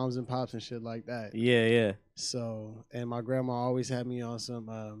moms and pops and shit like that. Yeah. Yeah. So, and my grandma always had me on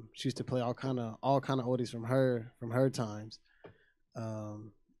some. She used to play all kind of oldies from her times,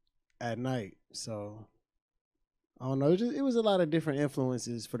 at night. So, I don't know. It was a lot of different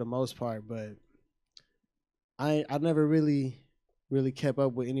influences for the most part, but I never really kept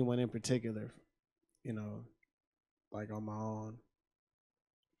up with anyone in particular. You know, like on my own.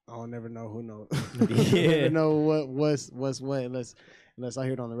 I don't never know who knows. Yeah. Never know what's what unless I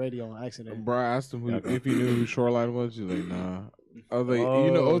hear it on the radio on accident. Bro, I asked him if he knew who Shoreline was. He's like, nah. I was like, Oh,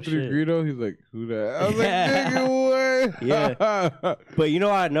 you know, O3 shit. Greedo? He's like, who that? I was like, nigga, what? Yeah. But you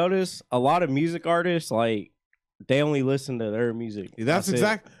know, I noticed a lot of music artists like they only listen to their music. That's it.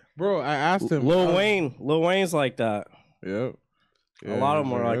 exact. Bro, I asked him. Lil Wayne's like that. Yep. A lot of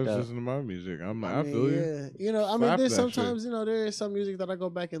he's them are I like was that. listening to my music. I'm like, I I mean, feel you. yeah. You know, I mean, Slap there's that shit. sometimes, there is some music that I go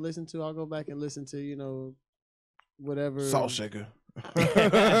back and listen to. I'll go back and listen to, whatever. Salt shaker. Hell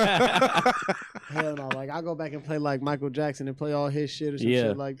no. Like, I'll go back and play, like, Michael Jackson and play all his shit or some Yeah.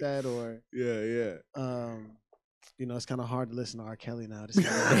 shit like that. Or, Yeah. it's kind of hard to listen to R. Kelly now.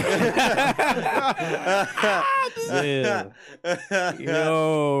 Yeah.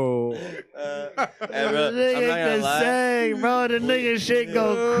 Yo. Hey, bro, I'm not gonna lie. Say, bro, the nigga shit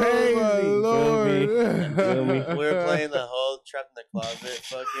go crazy. Oh, my Feel me? Lord. We were playing the whole Trap in the Closet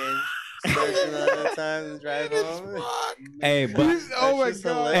fucking searching all the time to drive home. Hey, but Oh my That's just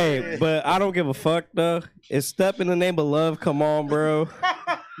god. hey, but I don't give a fuck though. It's Step in the Name of Love. Come on, bro.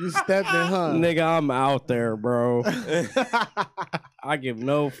 You stepped in, huh? Nigga, I'm out there, bro. I give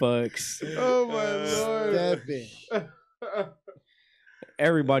no fucks. Oh my lord. Step in.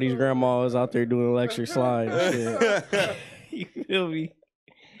 Everybody's grandma is out there doing electric slide and shit. You feel me?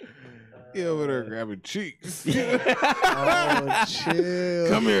 He over there grabbing cheeks. Oh, chill.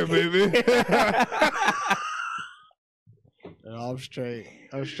 Come here, baby. I'm straight.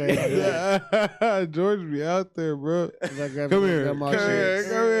 I'm straight on that. George be out there, bro. Like, Come here. Come here.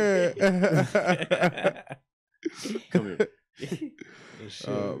 Come here. Come here.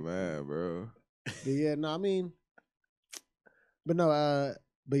 Oh man, bro. But yeah, no, I mean, but no,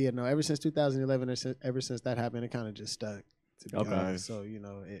 but yeah, no. Ever since 2011, or ever since that happened, it kind of just stuck. To be Okay. honest. So you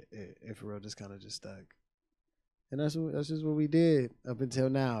know, it for real just kind of just stuck, and that's just what we did up until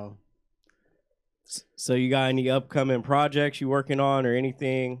now. So you got any upcoming projects you working on or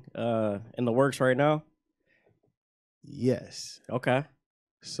anything in the works right now? Yes. Okay.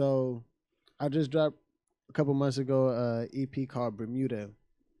 So I just dropped a couple months ago EP called Bermuda.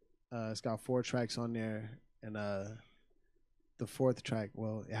 It's got 4 tracks on there, and the 4th track,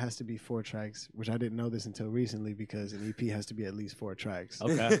 well, it has to be 4 tracks, which I didn't know this until recently because an EP has to be at least 4 tracks.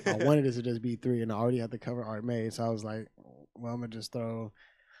 Okay. I wanted it to just be 3, and I already had the cover art made, so I was like, well, I'm gonna just throw.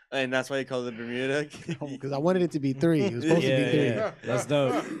 And that's why you call it Bermuda? Because I wanted it to be 3. It was supposed to be 3. Yeah. That's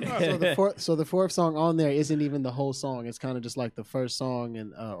dope. So the 4th song on there isn't even the whole song. It's kind of just like the first song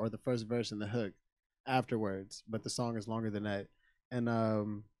and or the first verse and the hook afterwards. But the song is longer than that,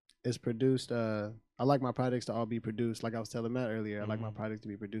 and it's produced. I like my projects to all be produced. Like I was telling Matt earlier, I like my projects to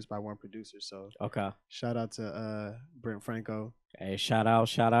be produced by one producer. So Okay. shout out to Brent Franco. Hey, shout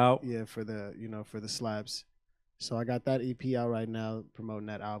out. Yeah, for the slaps. So I got that EP out right now, promoting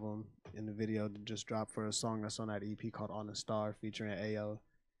that album. In the video to just drop for a song that's on that EP called On a Star featuring AO.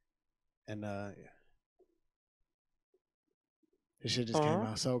 And this shit just came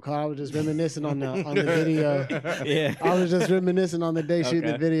out. So Carl was just reminiscing on the video. Yeah. I was just reminiscing on the day shooting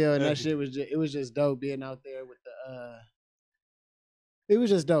the Okay. video, and that shit was just dope being out there with the it was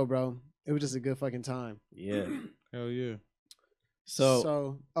just dope, bro. It was just a good fucking time. Yeah. Hell yeah.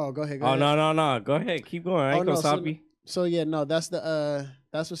 So go ahead. oh no. Go ahead. Keep going. I ain't gonna stop you. So yeah, no, that's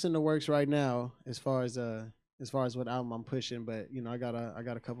what's in the works right now as far as what album I'm pushing. But you know, I got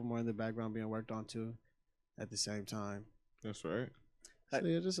a couple more in the background being worked on too, at the same time. That's right. So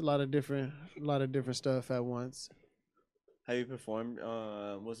yeah, just a lot of different stuff at once. Have you performed?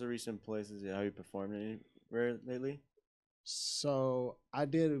 What's the recent places? Have you performed anywhere lately? So I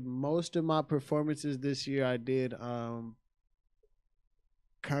did most of my performances this year. I did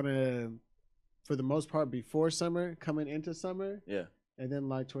kind of for the most part before summer, coming into summer. Yeah. And then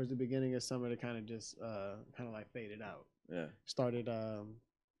like towards the beginning of summer, to kind of just kind of like faded out. Yeah. Started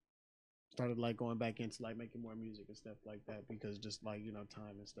like going back into like making more music and stuff like that because just like, you know,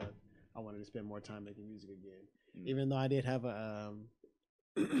 time and stuff. I wanted to spend more time making music again. Even though I did have a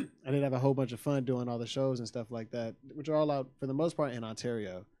whole bunch of fun doing all the shows and stuff like that, which are all out for the most part in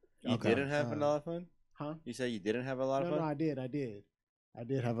Ontario. You didn't have a lot of fun? Huh? You said you didn't have a lot of fun? No, I did. I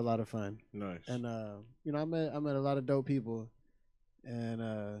did have a lot of fun. Nice. And you know, I met a lot of dope people and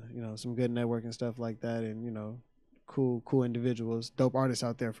you know, some good networking stuff like that, and you know, cool individuals, dope artists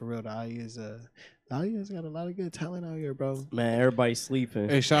out there for real. The IE has got a lot of good talent out here, bro. Man, everybody's sleeping.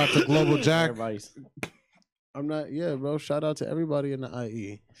 Hey, shout out to Global Jack. Everybody's Bro. Shout out to everybody in the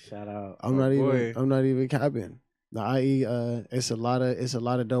IE. shout out. I'm not even capping. The IE, it's a lot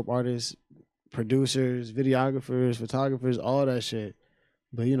of dope artists, producers, videographers, photographers, all that shit.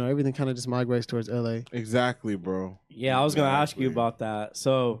 But you know, everything kind of just migrates towards LA. Exactly, bro. Yeah, I was gonna ask you about that.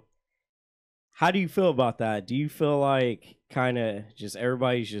 So how do you feel about that? Do you feel like kind of just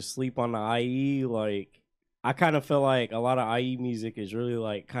everybody's just sleep on the IE? Like, I kind of feel like a lot of IE music is really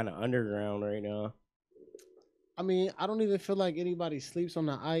like kind of underground right now. I mean, I don't even feel like anybody sleeps on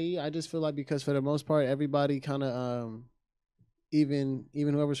the IE. I just feel like because for the most part, everybody kind of, even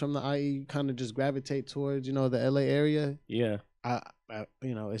whoever's from the IE, kind of just gravitate towards, you know, the LA area. Yeah. I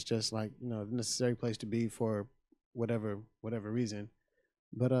you know, it's just like, you know, the necessary place to be for whatever reason.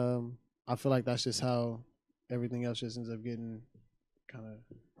 But I feel like that's just how everything else just ends up getting kind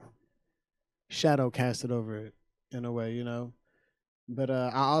of shadow casted over it in a way, you know. But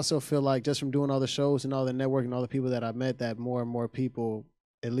I also feel like just from doing all the shows and all the networking, all the people that I met, that more and more people,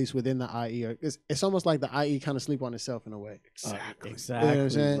 at least within the IE, it's almost like the IE kind of sleep on itself in a way. Exactly, You know what I'm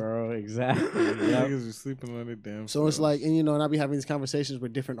saying? bro. Exactly. Yep. Niggas be sleeping on their damn. So it's selves. like, and you know, and I be having these conversations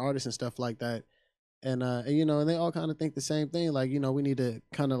with different artists and stuff like that. And you know, and they all kind of think the same thing. Like, you know, we need to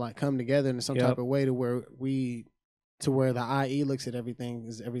kind of like come together in some type of way to where the IE looks at everything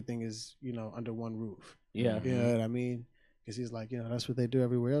is, you know, under one roof. Yeah. You know what I mean? Because he's like, you know, that's what they do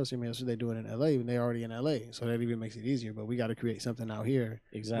everywhere else. I mean, that's what they do in LA when they're already in LA. So that even makes it easier. But we got to create something out here.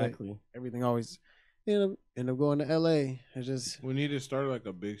 Exactly. But everything always end up going to LA. It's just, we need to start like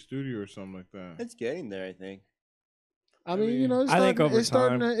a big studio or something like that. It's getting there, I think. I mean, you know, I think over it's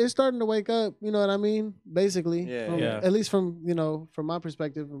starting to wake up. You know what I mean? Basically, Yeah. At least from my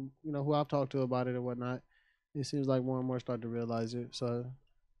perspective, you know, who I've talked to about it and whatnot, it seems like more and more start to realize it. So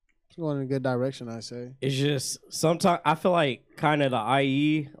it's going in a good direction, I say. It's just sometimes I feel like kind of the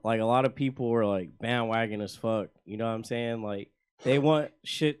IE, like a lot of people were like bandwagon as fuck. You know what I'm saying? Like they want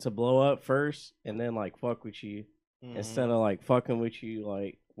shit to blow up first and then like fuck with you instead of like fucking with you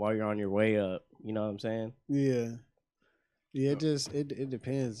like while you're on your way up. You know what I'm saying? Yeah. Yeah, it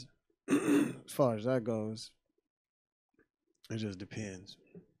depends. As far as that goes, it just depends.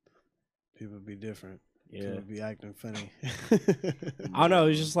 People be different. Yeah. People be acting funny. I don't know.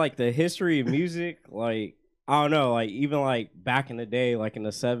 It's just like the history of music. Like, I don't know. Like, even like back in the day, like in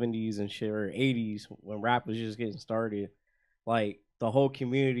the 70s and shit, or 80s, when rap was just getting started, like the whole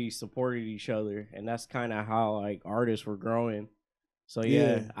community supported each other. And that's kind of how like artists were growing. So,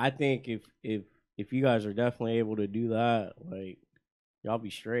 yeah, I think if you guys are definitely able to do that, like, y'all be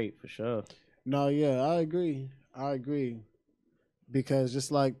straight for sure. No, yeah, I agree. Because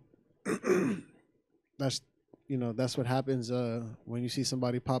just like that's what happens when you see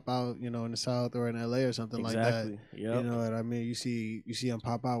somebody pop out, in the South or in LA or something like that. Yep. You know what I mean? You see them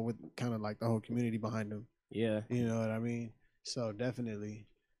pop out with kind of like the whole community behind them. Yeah. You know what I mean? So definitely.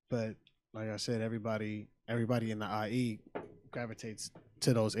 But like I said, everybody in the IE gravitates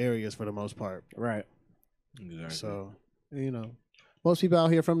to those areas for the most part. Right. Exactly. So, most people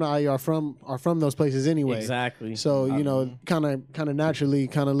out here from the IE are from those places anyway. Exactly. So, kind of naturally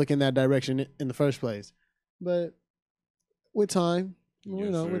kind of look in that direction in the first place. But with time,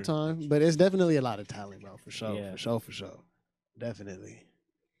 with time. But it's definitely a lot of talent, bro, for sure. Yeah. For sure. Definitely.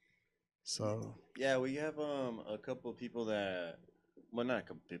 So. Yeah, we have a couple of people that, well, not a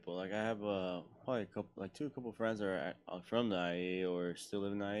couple people. Like I have probably a couple friends that are from the IE or still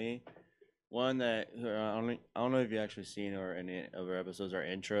live in the IE. One that I don't know if you actually seen or any of our episodes, our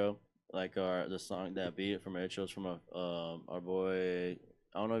intro, like the song that beat from our intro is from our boy.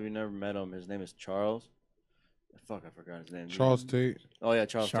 I don't know if you never met him. His name is Charles. Fuck, I forgot his name. Charles Tate. Oh yeah,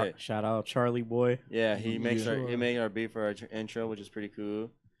 Charles Tate. Shout out Charlie Boy. Yeah, he makes sure. he made our beat for our intro, which is pretty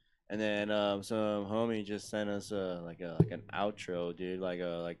cool. And then some homie just sent us like an outro, dude,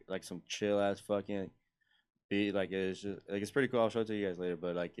 like some chill ass fucking beat. Like it's just like it's pretty cool. I'll show it to you guys later.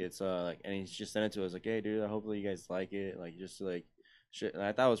 But like it's like, and he just sent it to us like, hey dude, hopefully you guys like it. Like just like shit. And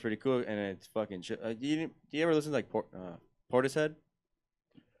I thought it was pretty cool. And it's fucking shit. Do you ever listen to like Portishead?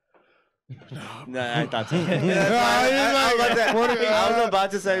 Nah, I thought so. I was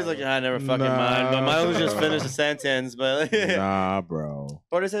about to say, he's like, I never fucking mind, but mine was just finish the sentence. But Nah, bro.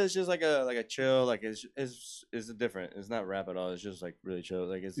 Portishead is just like a chill, like it's different. It's not rap at all. It's just like really chill.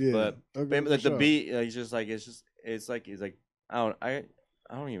 Like it's but like the beat, like it's like I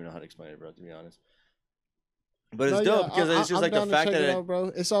don't even know how to explain it, bro. To be honest. But it's dope because it's just like the fact that out,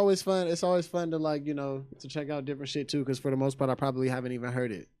 bro. It's always fun. It's always fun to like to check out different shit too. Because for the most part, I probably haven't even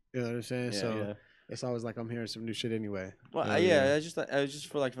heard it. You know what I'm saying? So it's always like I'm hearing some new shit anyway. Well, I was just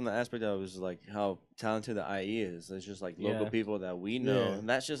for like from the aspect that it was like how talented the IE is. It's just like local people that we know, and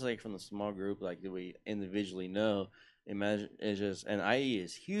that's just like from the small group like that we individually know. Imagine it's just and IE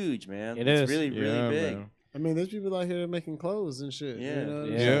is huge, man. It's really big. Man. I mean, there's people out here making clothes and shit. Yeah, you know what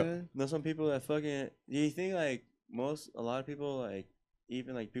I'm yeah. saying? There's some people that fucking. Do you think like a lot of people like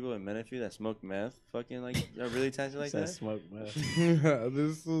even like people in Menifee that smoke meth fucking like are really talented like that? Smoke meth.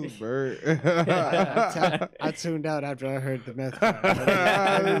 This is Bert. I tuned out after I heard the meth part.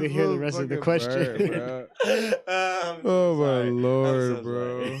 I didn't even hear the rest of the question. Oh my lord,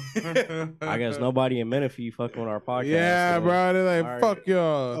 bro. I guess nobody in Menifee fucking with our podcast. Yeah, so. bro. They're like, fuck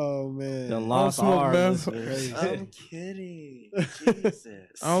y'all. Oh man. Done lost smoke our meth. listeners. I'm kidding. Jesus.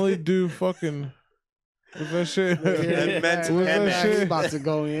 I only do fucking. What's that shit? That mental What's that MS. shit? About to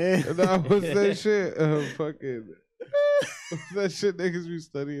go in. Nah, what's that shit? Fucking. What's that shit niggas be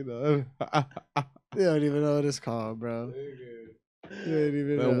studying on? You don't even know what it's called, bro. You don't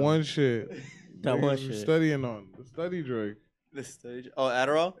even That know. one shit. That Niggas one be shit. studying on. The study drug. The stage. Oh,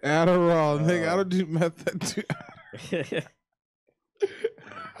 Adderall. Adderall. Nigga, I don't do meth.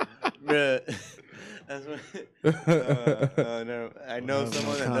 Bruh. That's what. No, I know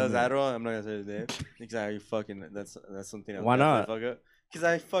someone that does Adderall. I'm not gonna say his name. Exactly. Fucking. That's something. I'm Why not? Fuck up. Because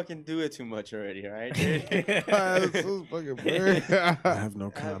I fucking do it too much already. All right, dude. That's so fucking weird. I have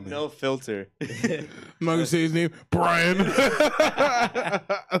no I have comment. no filter. I'm not gonna say his name. Brian.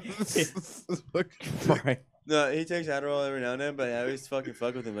 Right. No, he takes Adderall every now and then, but I always fucking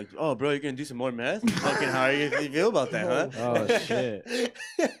fuck with him. Like, oh, bro, you're gonna do some more meth? Fucking, how are you gonna feel about that, huh? Oh shit.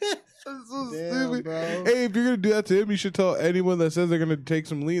 That's so Damn, stupid. bro. Hey, if you're gonna do that to him, you should tell anyone that says they're gonna take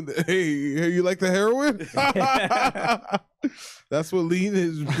some lean. Hey, you like the heroin? That's what lean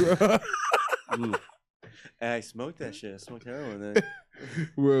is, bro. And I smoked that shit. I smoked heroin then.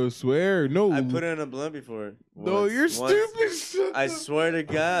 Bro, swear no. I put it in a blunt before. No, Once. you're stupid. Shut I the- swear to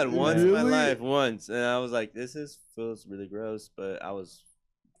God, once in my Really? life, once, and I was like, feels really gross, but I was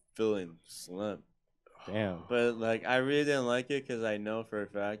feeling slump. Damn. But like, I really didn't like it because I know for a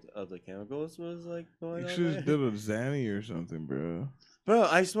fact of the chemicals was like going You on. should have There. did a Zanny or something, bro. Bro,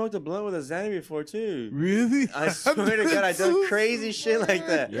 I smoked a blunt with a Xanny before too. Really? I swear to God, I done crazy shit like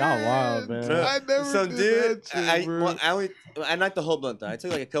that. Y'all wild, man. Bro, I never some did dude, that shit, bro. I knocked the whole blunt down. I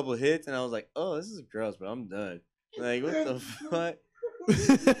took like a couple hits and I was like, oh, this is gross, bro. I'm done. Like, what the fuck?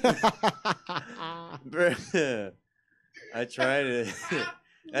 Bro, I tried it.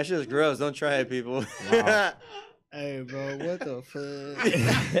 That shit's gross. Don't try it, people. Wow. Hey, bro, what the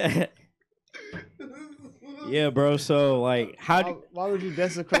fuck? Yeah, bro. So like, Why would you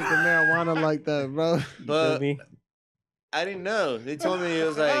desecrate the marijuana like that, bro? you feel But me? I didn't know. They told me it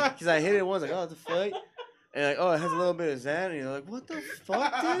was like, because I hit it once, like, oh, what the fuck? And like, oh, it has a little bit of Xanny. Like, what the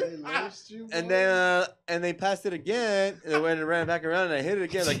fuck, dude? And then, and they passed it again, and they went and ran back around, and I hit it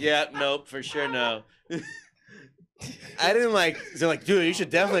again. Like, yeah, nope, for sure, no. I didn't like. They're like, dude, you should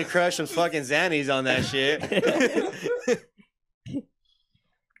definitely crush some fucking Xannies on that shit.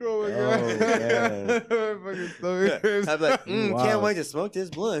 Oh my Oh, god. man. My fucking stomach hurts. I'm like, Wow. can't wait to smoke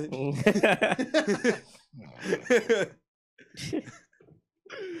this blunt.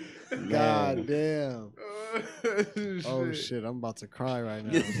 God damn. Oh Oh shit, I'm about to cry right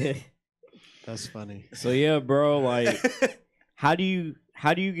now. That's funny. So yeah, bro. Like, how do you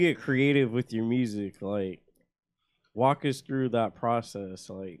get creative with your music? Like, walk us through that process.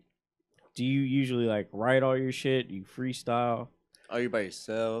 Like, do you usually like write all your shit? Do you freestyle? Are you by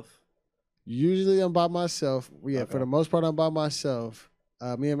yourself? Usually I'm by myself. Yeah, for Okay. the most part I'm by myself.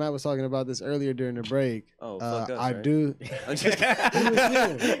 Me and Matt was talking about this earlier during the break. Oh, fuck us, I right? do, I'm just kidding.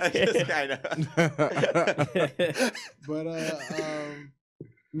 I'm just kind of. but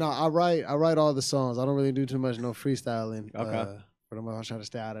no, I write all the songs. I don't really do too much no freestyling. Okay. For the most, I try to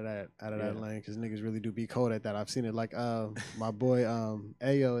stay out of that Yeah. lane because niggas really do be cold at that. I've seen it like my boy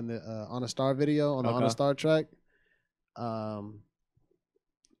Ayo in the On a Star video on the On Okay. a Star track.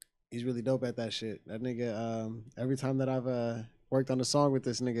 He's really dope at that shit. That nigga, every time that I've worked on a song with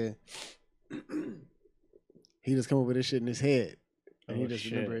this nigga, he just come up with this shit in his head. And he Oh, just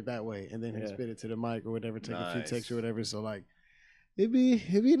shit. remember it that way. And then he Yeah. spit it to the mic or whatever, take a few Nice. takes or whatever. So like it be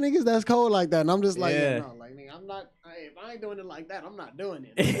niggas that's cold like that. And I'm just like, Yeah. yeah, no, like nigga, I'm not if I ain't doing it like that, I'm not doing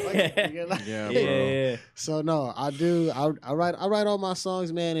it. Like, nigga, like- Yeah, Yeah, bro. yeah. So no, I write all my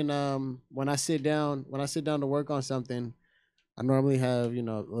songs, man, and when I sit down to work on something, I normally have,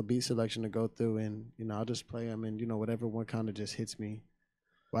 a beat selection to go through and, I'll just play them and, whatever one kind of just hits me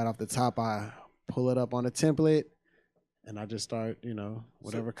right off the top, I pull it up on a template and I just start,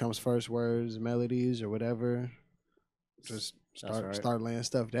 whatever comes first, words, melodies or whatever, just right. start laying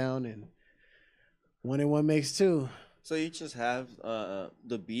stuff down and 1 and 1 makes 2. So you just have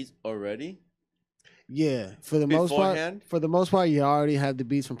the beats already? Yeah, for the Beforehand? most part, you already have the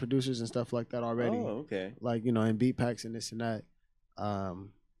beats from producers and stuff like that already. Oh, okay. Like in beat packs and this and that,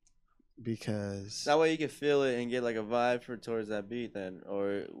 because That way you can feel it and get like a vibe towards that beat, then,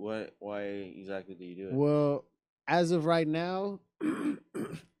 or what? Why exactly do you do it? well, as of right now,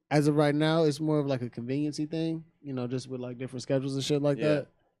 it's more of like a conveniency thing, just with like different schedules and shit like Yeah.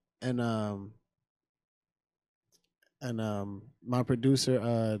 that, and my producer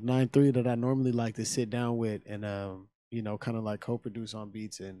 9-3 that I normally like to sit down with and kind of like co-produce on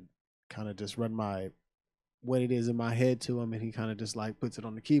beats and kind of just run what it is in my head to him, and he kind of just like puts it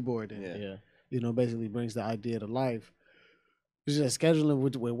on the keyboard and Yeah. basically brings the idea to life. It's just scheduling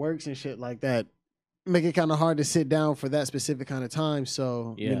with works and shit like that make it kind of hard to sit down for that specific kind of time.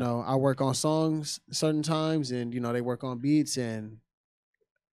 So Yeah. I work on songs certain times, and they work on beats and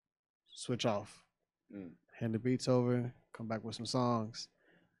switch off, Mm. hand the beats over, come back with some songs,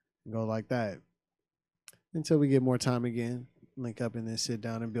 and go like that until we get more time again, link up and then sit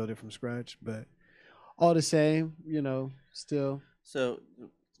down and build it from scratch. But all the same, still. So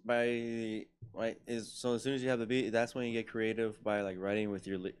so as soon as you have the beat, that's when you get creative by like writing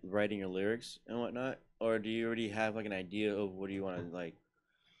your lyrics and whatnot, or do you already have like an idea of what do you want to like?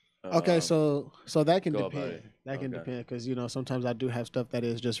 Okay, so that can go about depend. it. That can Okay. depend because sometimes I do have stuff that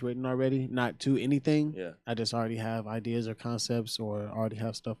is just written already, not to anything. Yeah. I just already have ideas or concepts, or already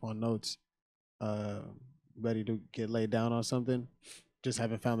have stuff on notes, ready to get laid down on something. Just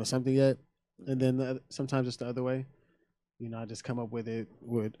haven't found the something yet. And then sometimes it's the other way. I just come up with it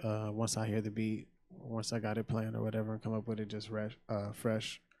once I hear the beat, once I got it playing or whatever, and come up with it just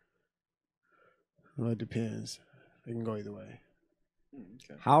fresh. Well, it depends. It can go either way.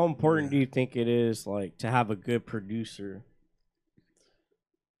 Okay. How important do you think it is, like, to have a good producer?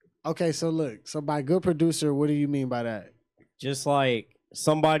 Okay, so look. So by good producer, what do you mean by that? Just like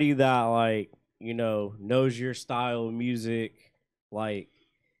somebody that, like, knows your style of music, like,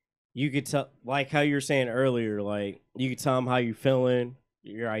 you could tell, like how you were saying earlier, like you could tell them how you're feeling,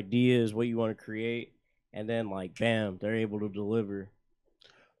 your ideas, what you want to create, and then like bam, they're able to deliver.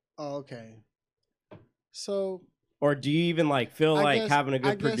 Oh, okay. So, or do you even like feel I like guess- having a I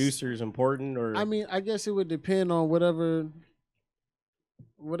good guess- producer is important? Or I mean, I guess it would depend on whatever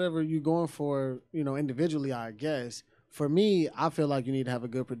you're going for, individually, I guess. For me, I feel like you need to have a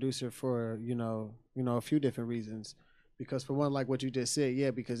good producer for, a few different reasons. Because for one, like what you just said,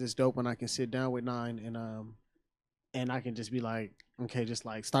 yeah, because it's dope when I can sit down with Nine and I can just be like, okay, just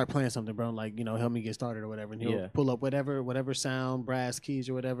like start playing something, bro. Like, help me get started or whatever. And he'll Yeah. pull up whatever sound, brass keys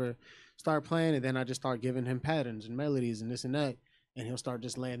or whatever, start playing, and then I just start giving him patterns and melodies and this and that. And he'll start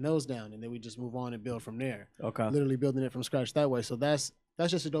just laying those down, and then we just move on and build from there. okay, Literally building it from scratch that way. So that's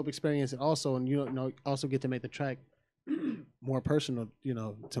just a dope experience, and also, and also get to make the track more personal,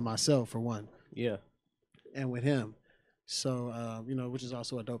 to myself for one, yeah, and with him. So which is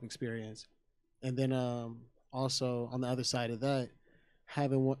also a dope experience. And then also on the other side of that,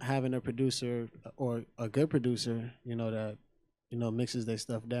 having a producer or a good producer, that mixes their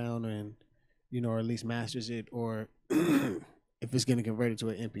stuff down and or at least masters it, or if it's getting converted to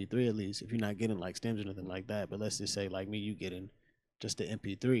an MP3, at least if you're not getting like stems or anything like that. But let's just say like me, you getting just the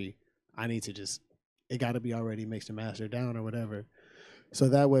MP3, I need to it got to be already mixed and mastered down or whatever. So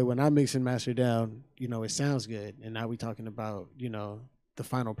that way, when I mix and master down, it sounds good. And now we talking about, the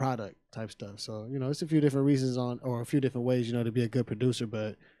final product type stuff. So, it's a few different reasons or a few different ways, to be a good producer.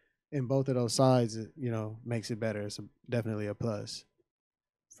 But in both of those sides, it, makes it better. It's definitely a plus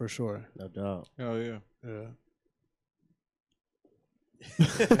for sure. no doubt. Hell yeah. Yeah.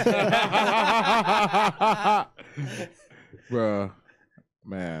 Bruh,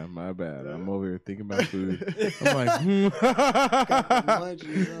 man, my bad. I'm over here thinking about food. I'm like,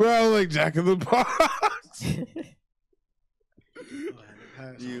 bro, I'm like Jack in the Box.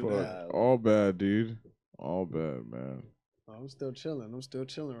 All bad, dude. All bad, man. I'm still chilling.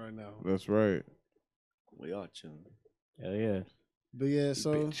 Right now. That's right. We are chilling. Hell yeah. But yeah,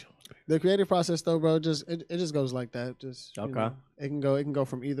 so the creative process though, bro, it just goes like that. Just Okay. It can go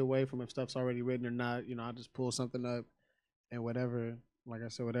from either way, from if stuff's already written or not. I just pull something up, and whatever, like I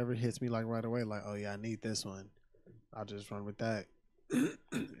said, whatever hits me like right away, like, oh yeah, I need this one. I'll just run with that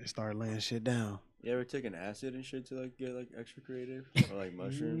and start laying shit down. You ever taken acid and shit to like get like extra creative or like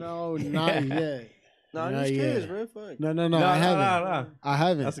mushrooms? No, not yet. No, I'm Not just curious, yet. bro. Fuck. No, No, I haven't. no. I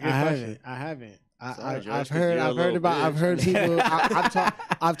haven't. That's a good I question. haven't. Sorry, Josh, I've 'cause heard. you're a I've heard little about. I've bitch. heard people.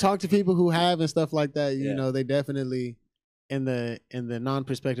 I've talked to people who have and stuff like that. Yeah. They definitely, in the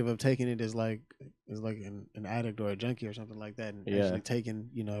non-perspective of taking it as like an addict or a junkie or something like that, and Yeah. actually taking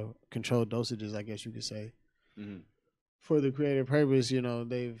controlled dosages, I guess you could say, Mhm. for the creative purpose.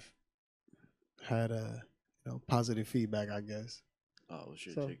 They've had positive feedback, I guess. Oh, we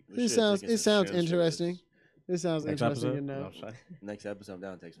should So take, it sounds interesting. This. It sounds Next interesting episode? enough. No, I'm sorry. Next episode, I'm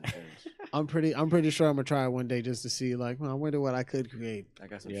down to take some shrooms. I'm pretty sure I'm gonna try it one day just to see, like, well, I wonder what I could create I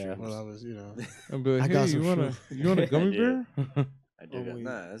got some Yeah. shrooms. while I was, I'll be like, I got hey, some you want a gummy Yeah. bear? I do Oh, got wait.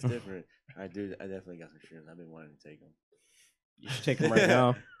 nah, that's different. I definitely got some shrooms. I've been wanting to take them. You should take them right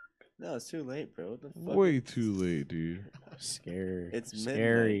now. No, it's too late, bro. What the fuck? Way too late, dude. Scary. It's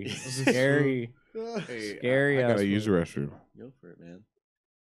scary. midnight. Scary. Hey, Scary I gotta ass use the one. restroom. Go for it, man.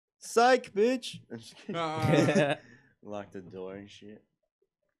 Psych, bitch. I'm just kidding. Ah. Lock the door and shit.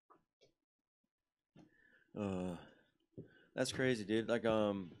 That's crazy, dude. Like,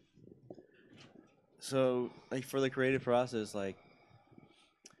 so like for the creative process, like,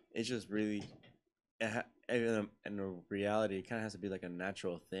 it's just really, in a reality, it kind of has to be like a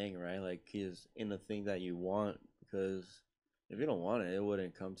natural thing, right? Like, is in the thing that you want, because if you don't want it, it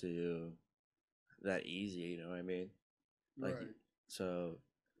wouldn't come to you that easy. You know what I mean? Like, Right. so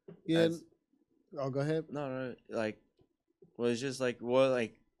Yeah. as- Oh, go ahead. no, like, well, it's just like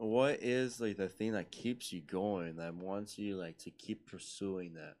what is like the thing that keeps you going, that wants you like to keep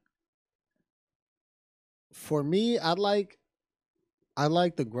pursuing that? For me, I like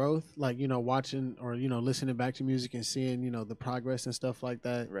the growth, like, watching or listening back to music and seeing the progress and stuff like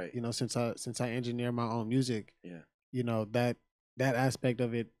that. Right. Since I engineer my own music, Yeah. that aspect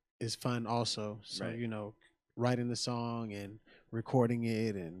of it is fun also. So Right. Writing the song and recording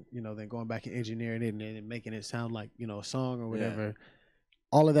it, and then going back and engineering it and then making it sound like a song or Yeah. whatever.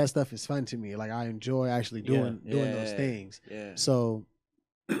 All of that stuff is fun to me. Like, I enjoy actually doing those Yeah. things. Yeah. So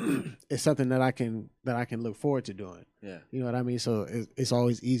it's something that I can look forward to doing. Yeah. You know what I mean? So it's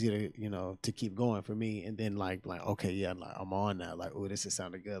always easy to to keep going for me. And then like okay, yeah, like I'm on now. Like, oh, this is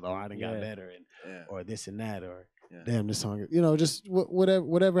sounding good. Or I done got Yeah. better, and Yeah. or this and that, or Yeah. damn, this song. Just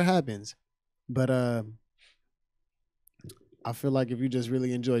whatever happens. But I feel like if you just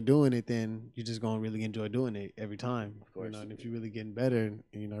really enjoy doing it, then you're just gonna really enjoy doing it every time. Of course. And if you're really getting better,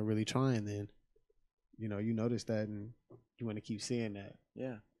 and, really trying, then you notice that, and you want to keep seeing that.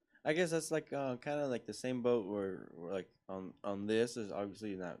 Yeah, I guess that's like kind of like the same boat where we're like on this is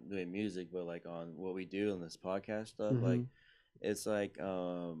obviously not doing music, but like on what we do on this podcast stuff. Like it's like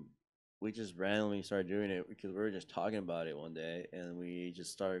we just randomly started doing it because we were just talking about it one day, and we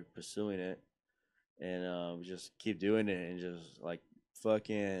just started pursuing it. And we just keep doing it and just like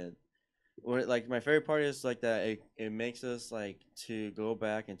fucking like my favorite part is like that it makes us like to go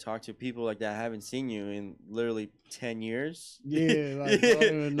back and talk to people like that I haven't seen you in literally 10 years. Yeah, like I don't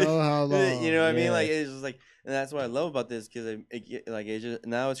even know how long. You know what I mean? Like it's just like, and that's what I love about this because it just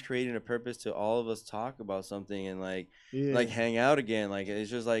now it's creating a purpose to all of us talk about something and like hang out again. Like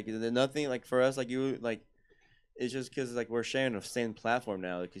it's just like nothing like for us like you like. It's just because like we're sharing the same platform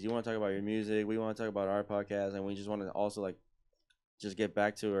now. Because you want to talk about your music, we want to talk about our podcast, and we just want to also like just get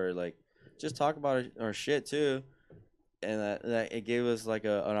back to our like just talk about our shit too. And that it gave us like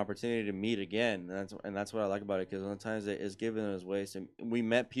an opportunity to meet again. And that's what I like about it because sometimes it's given us ways to we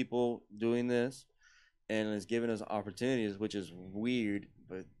met people doing this, and it's given us opportunities, which is weird,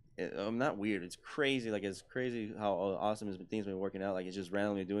 but. I'm not weird. It's crazy. Like it's crazy how awesome things been working out. Like it's just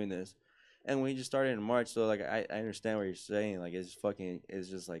randomly doing this. And we just started in March, so like I understand what you're saying. Like it's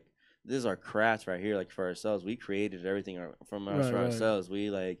just like this is our craft right here. Like for ourselves, we created everything from ourselves. We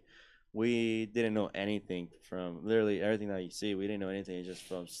didn't know anything from literally everything that you see. We didn't know anything. It's just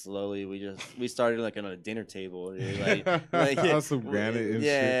from slowly. We started like on a dinner table, dude. Like some granite and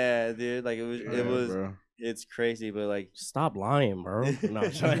shit. Dude. Like it was. Bro. It's crazy, but like stop lying, bro. No,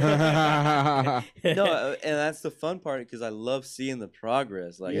 no, and that's the fun part because I love seeing the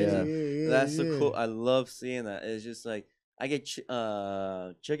progress. Like, that's so cool. I love seeing that. It's just like I get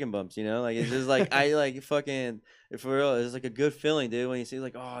chicken bumps, Like it's just like I like fucking for real. It's like a good feeling, dude. When you see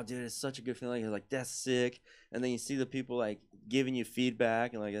like, oh, dude, it's such a good feeling. You're like, that's sick, and then you see the people like giving you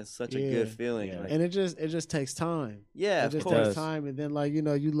feedback, and like that's such a good feeling. Yeah. Like, and it just takes time. Yeah, it just takes time, and then like you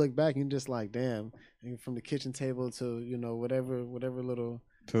look back and you're just like, damn. And from the kitchen table to whatever little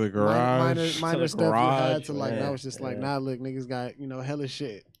to the garage, minor stuff you had to like now it's just like now look niggas got hella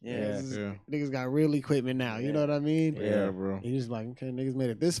shit. Niggas got real equipment now. You know what I mean? Yeah, bro. And you're just like, okay, niggas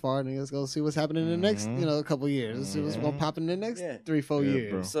made it this far. Niggas let's go see what's happening in the next a couple years. Let's see what's gonna pop in the next 3-4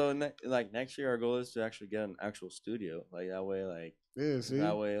 years. Bro. So like next year our goal is to actually get an actual studio. Like that way like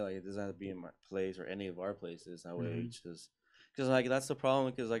that way like it doesn't have to be in my place or any of our places. That way just because like that's the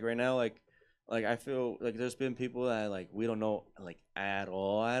problem because like right now like I feel like there's been people that like we don't know like at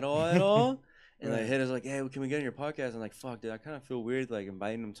all, and like hit us like, hey, can we get in your podcast? And like, fuck, dude, I kind of feel weird like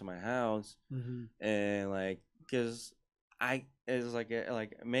inviting them to my house, and like, cause it's like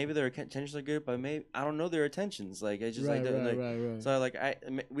maybe their intentions are good, but maybe I don't know their intentions. Like it's just so like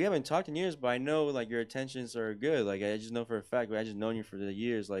we haven't talked in years, but I know like your intentions are good. Like I just know for a fact, I just known you for the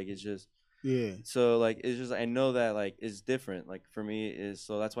years. Like it's just. Yeah. So like it's just I know that like it's different. Like for me is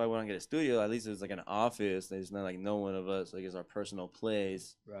so that's why when I get a studio, at least it's like an office. It's not like no one of us like it's our personal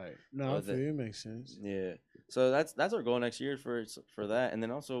place. Right. No, I feel it makes sense. Yeah. So that's our goal next year for that, and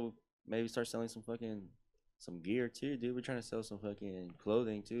then also maybe start selling some gear too, dude. We're trying to sell some fucking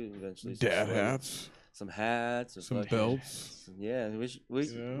clothing too eventually. Dad hats. Some hats. Some belts. Yeah.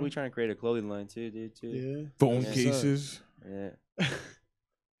 We trying to create a clothing line too, dude. Too. Yeah. Phone cases. Yeah.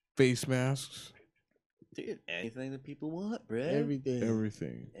 Face masks. Dude, anything that people want, bro.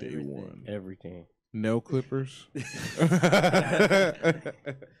 Everything. Day one. Everything. Nail clippers.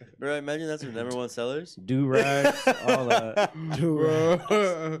 Bro, imagine that's our number one sellers. Do-rags, all that.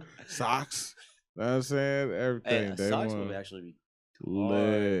 Do-rags. Socks. Know what I'm saying? Everything. Hey, socks would actually be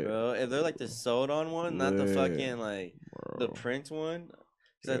hard, bro. If they're like the sewed on one, not the fucking like the print one.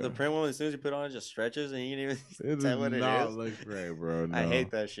 Cause like the print one, as soon as you put it on, it just stretches and you can even tell what it is. It looks great, bro. No. I hate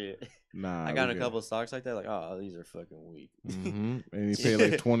that shit. Nah, I got a couple of socks like that. Like, oh, these are fucking weak. And you pay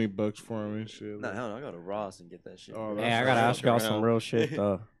like $20 for them and shit. Nah, hell no, I go to Ross and get that shit. Oh, hey, I gotta ask y'all some real shit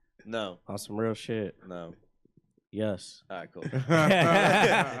though. No. On some real shit. No. Yes. All right, cool.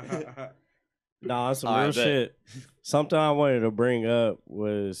 Nah, some real shit. Something I wanted to bring up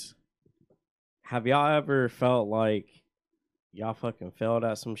was, have y'all ever felt like y'all fucking failed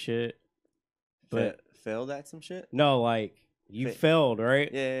at some shit? But failed at some shit? No, like you failed, right?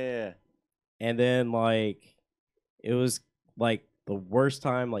 Yeah. And then like it was like the worst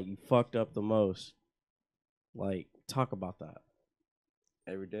time, like you fucked up the most. Like, talk about that.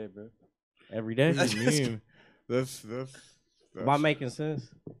 Every day, bro. Every day? What do you mean? That's Am I making sense?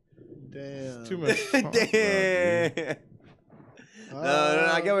 Damn. Too much. Damn. No,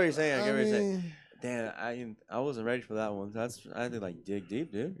 I get what you're saying. I get what you're saying. Damn, I wasn't ready for that one. I had to like dig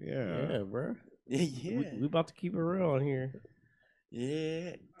deep, dude. Yeah. Yeah, bro. Yeah. We about to keep it real on here.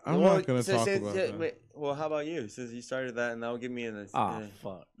 Yeah. I'm not gonna talk about that. Wait, well, how about you? Since you started that, and that'll give me an. Ah,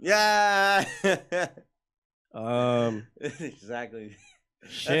 fuck. Yeah. Exactly.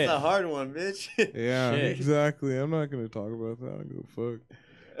 Shit. That's a hard one, bitch. Yeah, Shit. exactly. I'm not gonna talk about that. I don't give a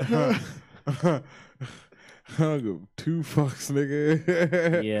fuck. I don't give two fucks,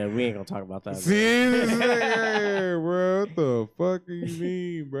 nigga. Yeah, we ain't gonna talk about that. See this nigga, bro? What the fuck do you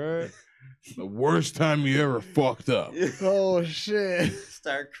mean, bro? The worst time you ever fucked up. Oh shit!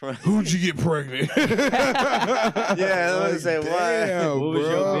 Start crying. Who'd you get pregnant? Yeah, I was gonna say why. Damn, What was bro.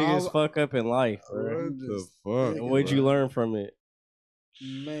 your biggest fuck up in life, bro? What the Just fuck? And what'd you learn from it?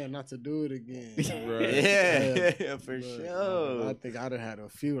 Man, not to do it again. Right. Yeah, for But, sure. I think I'd have had a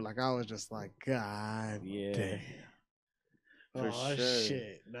few. Like I was just like, God Yeah. damn. For Oh sure.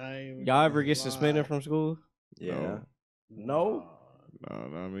 shit! Not even Y'all ever gonna get suspended lie. from school? Yeah. No. No,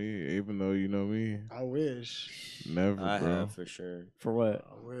 not me. Even though you know me, I wish. never, I bro. have for sure. For what?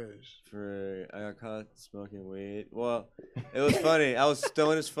 I wish. I got caught smoking weed. Well, it was funny. I was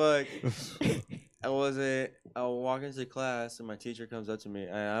stoned as fuck. I was walking into class and my teacher comes up to me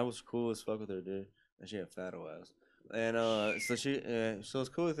and I was cool as fuck with her, dude. And she had fat old ass. And so I was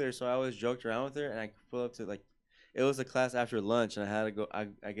cool with her. So I always joked around with her and I pull up to like, it was a class after lunch and I had to go. I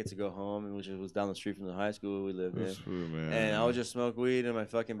get to go home, and which was down the street from the high school we lived in. That's true, man. And I would just smoke weed in my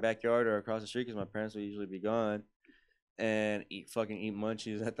fucking backyard or across the street because my parents would usually be gone, and eat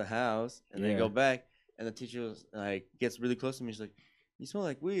munchies at the house, and then Yeah. go back. And the teacher was like, gets really close to me. She's like, "You smell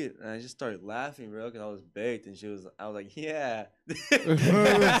like weed," and I just started laughing, bro, because I was baked, and I was like, "Yeah."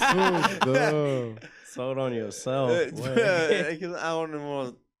 That's so dumb. Sold on yourself. Because I don't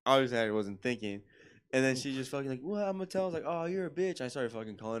know. Obviously, I wasn't thinking. And then she just fucking like, "What? I'm gonna tell." I was like, "Oh, you're a bitch." I started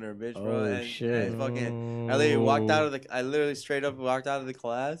fucking calling her a bitch, bro. Oh, and shit. I literally walked out of I literally straight up walked out of the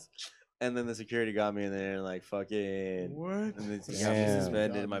class, and then the security got me in there and like fucking. What? And then got me Damn.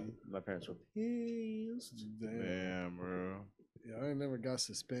 suspended. My parents were pissed. Damn, bro. Yeah, I never got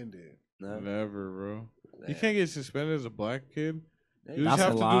suspended. No, Never, bro. You Damn. can't get suspended as a black kid. You That's just a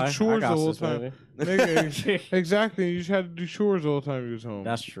have to lie. do chores I the got whole time. suspended. Nigga, exactly. You just had to do chores the whole time you was home.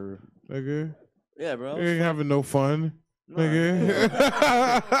 That's true. nigga. Yeah, bro. You ain't having no fun, Nah,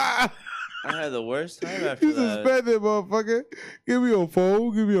 nigga. I had the worst time after You that. suspended, motherfucker. Give me your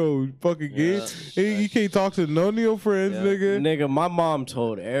phone. Give me your fucking Yeah, gate. You can't talk to none of your friends, Yeah. nigga. Nigga, my mom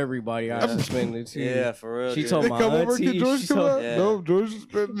told everybody I Yeah. suspended too. Yeah, for real. She dude. told They my come over, auntie, can George she come told- out? Yeah. No, George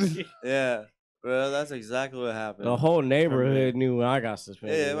suspended. Yeah, bro. That's exactly what happened. The whole neighborhood knew when I got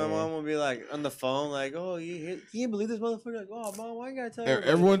suspended. Yeah, my man. mom would be like on the phone, like, "Oh, you can't believe this motherfucker!" Like, "Oh, mom, why you gotta tell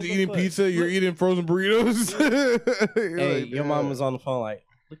everybody? Everyone's What the eating fuck?" pizza. You're Look- eating frozen burritos. You're Hey, like, your mom "Damn." was on the phone like,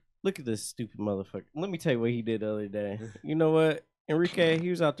 look at this stupid motherfucker. Let me tell you what he did the other day. You know what? Enrique, he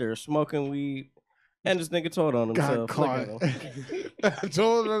was out there smoking weed, and this nigga told on Got himself. Look at caught. him. I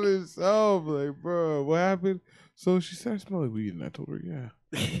told her himself, like, bro, what happened? So she said, I smell like weed, and I told her, yeah.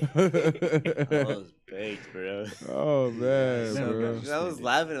 I was baked, bro. Oh man, Never bro. got I was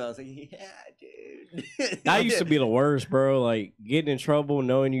laughing. I was like, "Yeah, dude." That used to be the worst, bro. Like getting in trouble,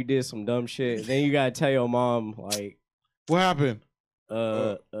 knowing you did some dumb shit. Then you gotta tell your mom, like, What happened?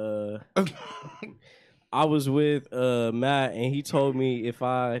 I was with Matt, and he told me if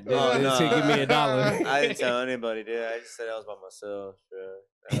I did Oh, this, no. he'd give me $1. I didn't tell anybody, dude. I just said I was by myself, bro.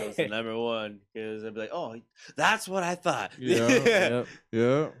 That was the number one because they'd be like, "Oh, that's what I thought." Yeah. Yep.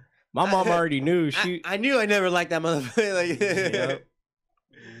 Yeah. My mom already knew. She I knew I never liked that motherfucker. Like, Yep.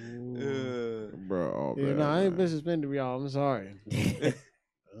 Bro, oh, Yeah, man, no, I ain't man. been suspended, y'all. I'm sorry. I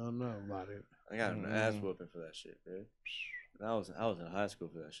don't know about it. I got an ass whooping for that shit, dude. I was in high school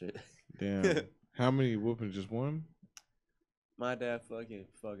for that shit. Damn. How many whoopings? Just one? My dad fucking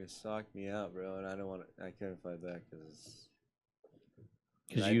socked me out, bro, and I couldn't fight back because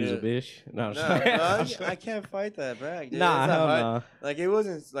you was a bitch. No, I'm No, sorry. I can't fight that back, dude. Nah, It's not hell hard. nah. Like it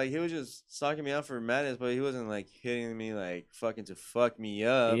wasn't like he was just stalking me out for madness, but he wasn't like hitting me like fucking to fuck me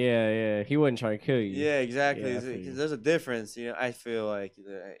up. Yeah. He wasn't trying to kill you. Yeah, exactly. Yeah, I feel you. Because there's a difference, you know. I feel like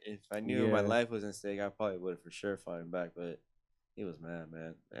if I knew my Yeah. life was at stake, I probably would have for sure fought him back. But he was mad,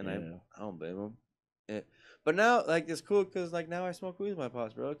 man, and Yeah. I don't blame him. But now, like, it's cool because like now I smoke weed with my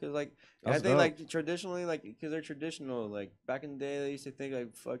pops, bro. Because like I That's think dope. like traditionally, like because they're traditional. Like back in the day, they used to think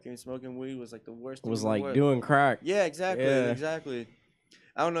like fucking smoking weed was like the worst. It thing was in the like world. doing crack. Yeah, exactly, Yeah. exactly.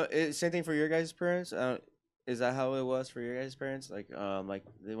 I don't know. Same thing for your guys' parents. Is that how it was for your guys' parents? Like,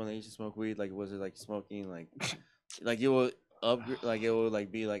 when they used to smoke weed, like, was it like smoking, like it would like it would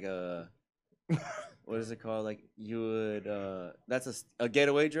like be like a, what is it called? Like you would, that's a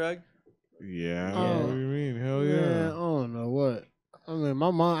getaway drug. Yeah. Oh. What do you mean? Hell Man, I yeah. don't know what. I mean,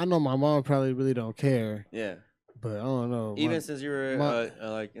 my mom. I know my mom probably really don't care, Yeah. but I don't know. Even since you were my-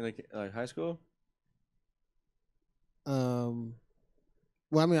 like in like high school.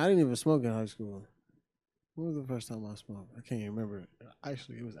 Well, I mean, I didn't even smoke in high school. When was the first time I smoked? I can't even remember.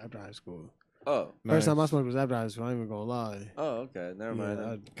 Actually, it was after high school. Oh. First time I Nice. smoked was after high school. I ain't even gonna lie. Oh, okay. Never mind. Yeah,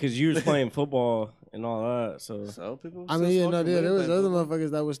 then. Because you was playing football and all that. So So people. I still mean, yeah, no, smoking there weed was playing other football?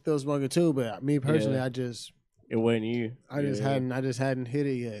 motherfuckers that was still smoking too. But me personally, Yeah. I just it wasn't you. Yeah. hadn't hit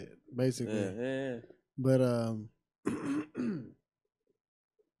it yet, basically. Yeah. But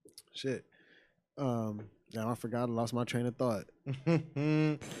shit. Now I forgot. I lost my train of thought.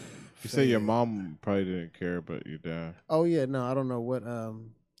 You say your mom probably didn't care, but your dad. Oh yeah, no, I don't know what.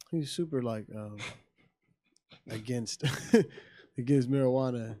 He's super like against against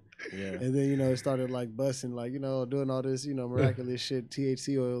marijuana, Yeah. and then it started like busting, like doing all this miraculous shit,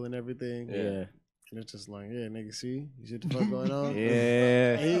 THC oil and everything. Yeah. And it's just like, yeah, nigga, see what the fuck going on?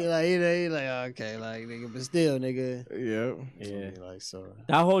 Yeah. He like okay, like nigga, but still, nigga. Yep. Yeah. Like so.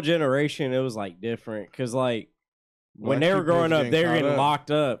 That whole generation, it was like different. Because, like, when Black they were people growing was up, they were caught getting up.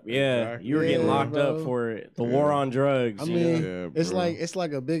 locked up. Yeah. Exactly. You were getting Yeah, locked up bro. for it. The Yeah. war on drugs. I you mean, know? Yeah, it's bro. like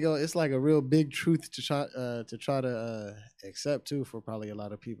it's like a real big truth to try to accept too for probably a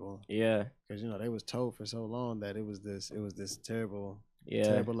lot of people, Yeah. because they was told for so long that it was this terrible Yeah.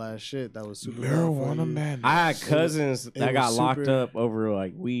 terrible ass shit that was super bad for Marijuana you. madness. I had cousins it that was got locked super- up over,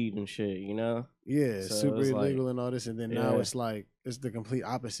 like, weed and shit, you know? Yeah, So super it's like- illegal and all this, and then now Yeah. it's like it's the complete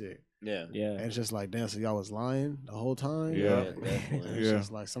opposite. Yeah. Yeah. And it's just like, damn, so y'all was lying the whole time. Yeah. And definitely. it's Yeah.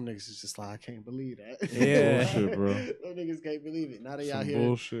 just like some niggas is just like, I can't believe that. Yeah. Bullshit, bro. Some niggas can't believe it. Now they out Some here.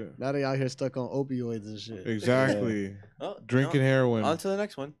 bullshit. Now they out here stuck on opioids and shit. Exactly. Oh, Drinking heroin. On to the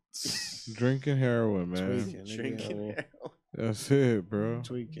next one. Drinking heroin, man. Tweaking, nigga. Drinking Yeah. heroin. That's it, bro.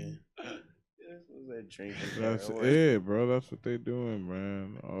 Tweaking. Drinking That's heroin. it, bro. That's what they doing,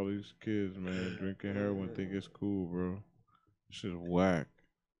 man. All these kids, man, drinking heroin think it's cool, bro. Shit's whack.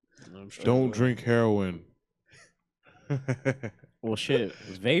 Don't drink heroin. Well, shit.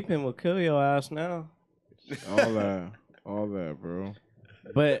 Vaping will kill your ass now. all that, bro.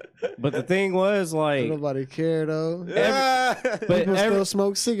 But the thing was, Don't like, nobody care though. but People every, still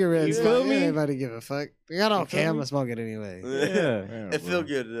smoke cigarettes. You feel Like, me? Anybody give a fuck? I don't care. I'm gonna smoke it anyway. yeah. Yeah, It feel bro.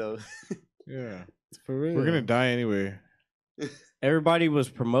 good though. Yeah, For real. we're gonna die anyway. Everybody was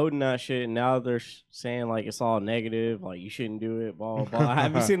promoting that shit, and now they're saying like it's all negative, like you shouldn't do it. Blah blah. blah.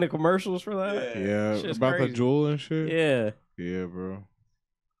 Have you seen the commercials for that? Yeah, Shit's about crazy. the jewel and shit. Yeah, Yeah, bro.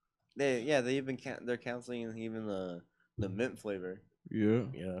 They even they're canceling even the mint flavor. Yeah,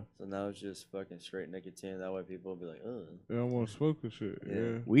 yeah. So now it's just fucking straight nicotine. That way people will be like, ugh. they don't want to smoke and shit. Yeah.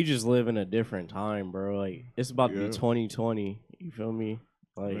 Yeah, We just live in a different time, bro. Like it's about to Yeah. be 2020. You feel me?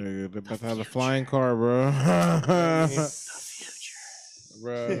 Like Nigga, they about to have a flying car, bro.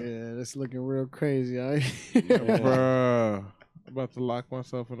 Bro, Yeah, that's looking real crazy. bro. I'm about to lock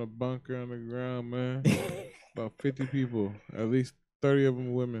myself in a bunker on the ground, man. About 50 people, at least 30 of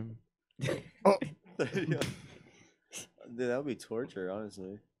them women. Dude, that would be torture,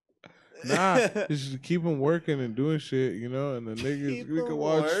 honestly. Nah, just keep them working and doing shit, you know. And the niggas, Keep we 'em can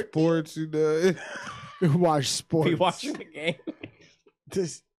watch working. sports, you know. Watch sports. be watching the game.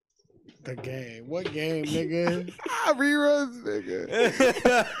 This the game. What game, nigga? Reruns,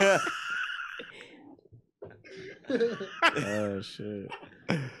 nigga. Oh shit.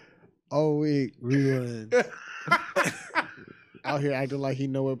 All week rerun. Out here acting like he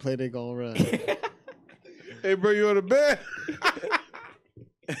know what play they gonna run. Hey, bro, you on the bed?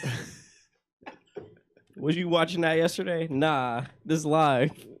 Was you watching that yesterday? Nah, this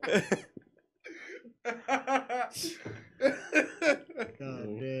live.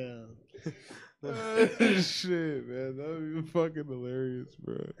 God damn. Shit, man, that would be fucking hilarious,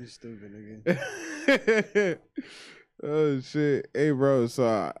 bro. You stupid nigga. Oh shit. Hey, bro.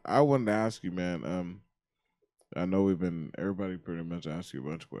 So I wanted to ask you, man. I know everybody pretty much asked you a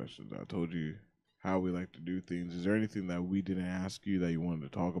bunch of questions. I told you how we like to do things. Is there anything that we didn't ask you that you wanted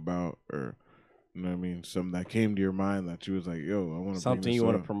to talk about, or you know what I mean, something that came to your mind that you was like, yo, I want to Something you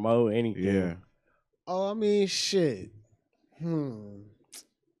want to promote? Anything? Yeah. Oh, I mean, shit.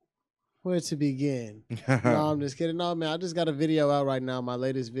 Where to begin? No, I'm just kidding. No, man, I just got a video out right now. My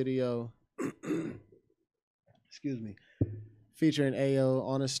latest video. Excuse me. Featuring Ayo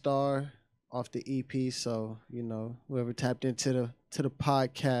on a star off the EP. So, whoever tapped into the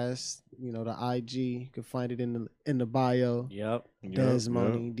podcast, the IG, you can find it in the bio. Yep.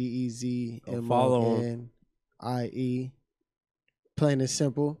 Desmoney, Go follow DEZMONIE. Plain and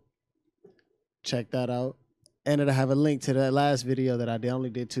simple. Check that out. and it'll have a link to that last video that I did. I only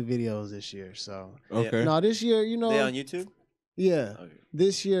did 2 videos this year. So Okay. no, this year, They on YouTube? yeah, Okay.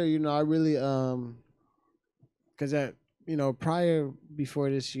 this year, I really because before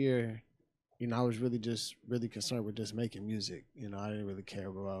this year, I was really just really concerned with just making music. I didn't really care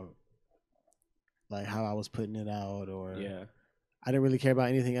about like how I was putting it out, or Yeah. I didn't really care about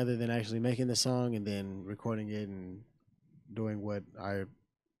anything other than actually making the song and then recording it and doing what I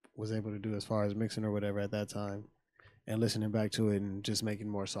was able to do as far as mixing or whatever at that time, and listening back to it and just making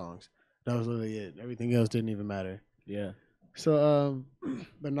more songs. That was literally it. Everything else didn't even matter. Yeah. So,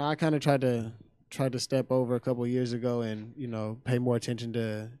 but no, I kind of tried to step over a couple of years ago and pay more attention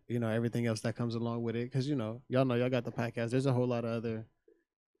to everything else that comes along with it, because y'all got the podcast. There's a whole lot of other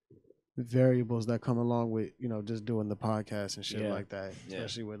variables that come along with just doing the podcast and shit like that,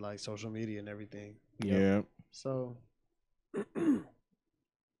 especially with like social media and everything. Yeah. So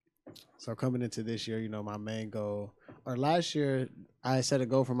coming into this year, my main goal, or last year, I set a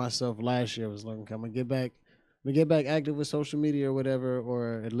goal for myself. Last year was like, I'm gonna get back active with social media or whatever,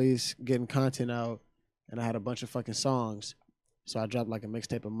 or at least getting content out. And I had a bunch of fucking songs, so I dropped like a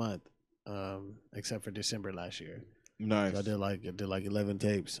mixtape a month, except for December last year. Nice. So I did like 11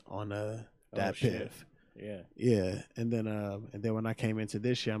 tapes on that shit. Piff. Yeah. Yeah, and then when I came into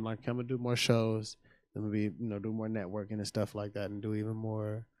this year, I'm like, I'm gonna do more shows. I'm gonna be do more networking and stuff like that, and do even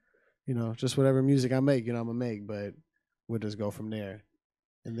more, just whatever music I make, I'm gonna make. But we'll just go from there.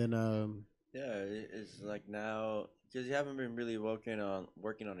 And then Yeah, it's like now because you haven't been really working on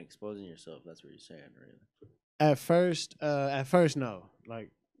exposing yourself. That's what you're saying, really. At first, no.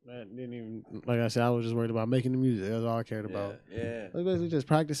 Like that didn't even, like I said, I was just worried about making the music. That's all I cared about. Yeah. I was basically just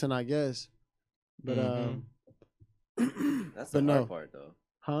practicing, I guess. But That's the hard part, though.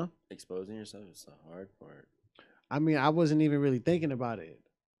 Huh? Exposing yourself is the hard part. I mean, I wasn't even really thinking about it.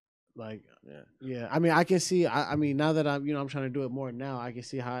 Like, yeah. I mean, I can see. I mean, now that I'm trying to do it more now, I can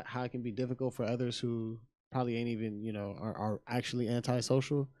see how it can be difficult for others who probably ain't even are actually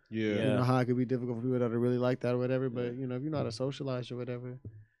antisocial. Yeah. You know how it could be difficult for people that are really like that or whatever. But if you know how to socialize or whatever,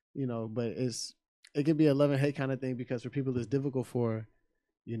 but it could be a love and hate kind of thing, because for people it's difficult for,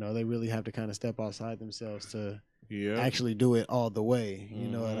 they really have to kind of step outside themselves to actually do it all the way. You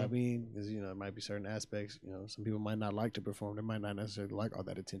know what I mean? Because it might be certain aspects. Some people might not like to perform. They might not necessarily like all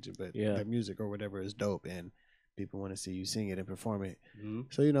that attention, but their music or whatever is dope, and people want to see you sing it and perform it. Mm-hmm.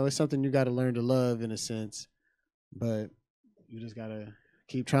 So it's something you got to learn to love in a sense, but you just gotta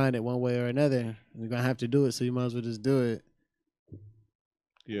keep trying it one way or another. You're gonna have to do it, so you might as well just do it.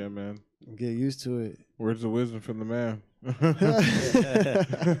 Yeah, man. Get used to it. Words of wisdom from the man.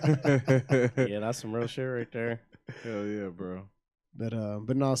 Yeah, that's some real shit right there. Hell yeah, bro.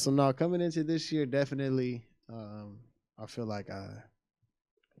 But no, so now coming into this year, definitely, I feel like the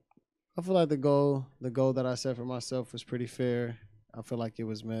goal that I set for myself was pretty fair. I feel like it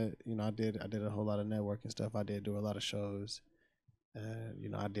was met. I did a whole lot of networking stuff. I did do a lot of shows.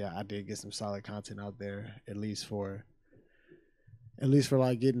 I did get some solid content out there, at least for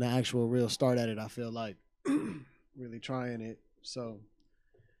like getting the actual real start at it. I feel like really trying it. So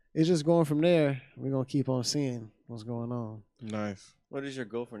it's just going from there. We're gonna keep on seeing what's going on. Nice. What is your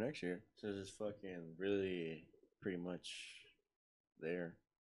goal for next year? So just fucking really pretty much there.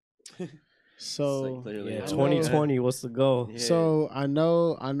 So clearly, yeah, 2020. What's the goal? Yeah. So I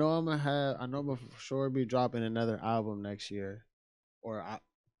know I'm gonna for sure be dropping another album next year, or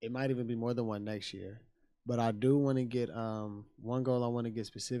it might even be more than one next year. But I do want to get one goal I want to get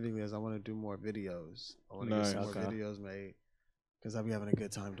specifically is I want to do more videos. I want to get some more videos made, because I'll be having a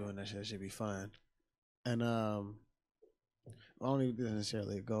good time doing that shit. That should be fun. And I don't even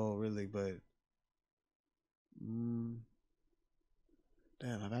necessarily a goal really, but damn,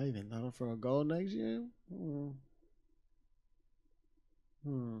 have I even thought for a goal next year?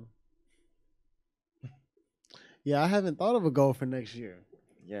 Yeah, I haven't thought of a goal for next year.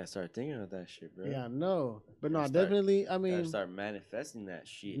 Yeah, start thinking of that shit, bro. Yeah, I know. But no, Start- definitely, I mean, Gotta start manifesting that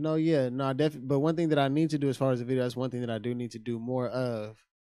shit. no, yeah, no, definitely. But one thing that I need to do as far as the video, that's one thing that I do need to do more of.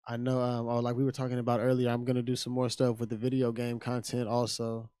 I know, or like we were talking about earlier, I'm gonna do some more stuff with the video game content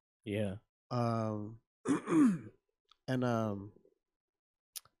also. Yeah. And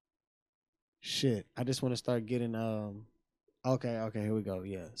shit, I just want to start getting okay, here we go.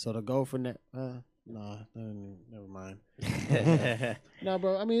 Yeah, so the goal for never mind. No,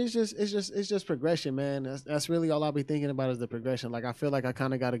 bro. I mean, it's just progression, man. That's really all I'll be thinking about is the progression. Like, I feel like I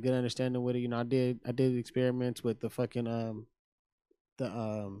kind of got a good understanding with it. I did experiments with the fucking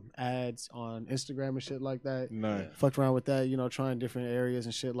ads on Instagram and shit like that. Nice. Fucked around with that, trying different areas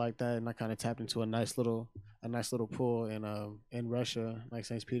and shit like that, and I kind of tapped into a nice little pool in Russia, like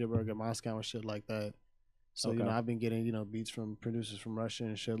St. Petersburg and Moscow and shit like that. So Okay. I've been getting beats from producers from Russia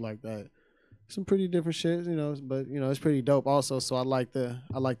and shit like that. Some pretty different shit, but it's pretty dope also. So I like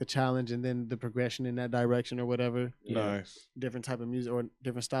the challenge and then the progression in that direction or whatever. Nice. Different type of music or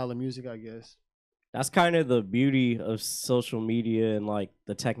different style of music, I guess. That's kind of the beauty of social media and like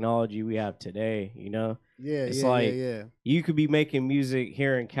the technology we have today, Yeah, It's yeah, like- yeah. You could be making music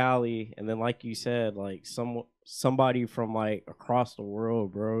here in Cali, and then like you said, like somebody from like across the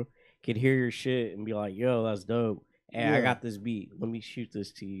world, bro, could hear your shit and be like, "Yo, that's dope. Hey, I Yeah. got this beat. Let me shoot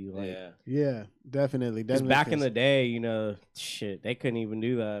this to you." Like, Yeah. Yeah, definitely. because back in 'cause- the day, shit, they couldn't even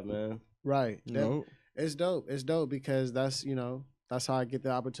do that, man. right. No. It's dope. It's dope because that's how I get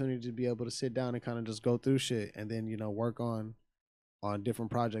the opportunity to be able to sit down and kind of just go through shit and then work on different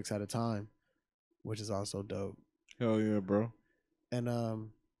projects at a time, which is also dope. Hell yeah, bro. And oh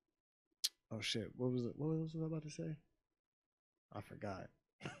shit, what was I about to say? I forgot.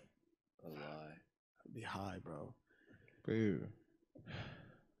 A lie. I'd be high, bro. Baby.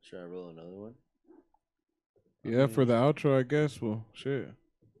 Should I roll another one? Yeah, for the outro, I guess. Well, shit.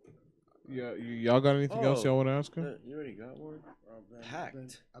 Yeah, y'all got anything else y'all want to ask him? You already got one?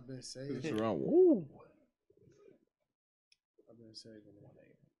 Packed. I've been saving. It's around. Woo. I've been saving 1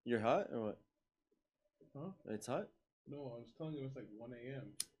 a.m. You're hot or what? Huh? It's hot? No, I was telling you it's like 1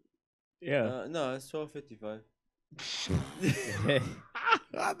 a.m. Yeah. No, it's 12:55.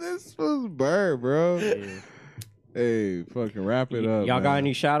 This was bird, bro. Yeah. Hey, fucking wrap it up. Y'all got man.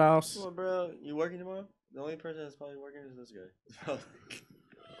 any shout outs? Come on, bro. You working tomorrow? The only person that's probably working is this guy.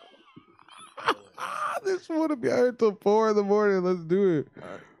 This would be out till 4 in the morning. Let's do it.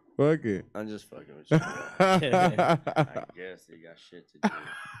 Fuck it. I'm just fucking with you. Bro. I guess you got shit to do.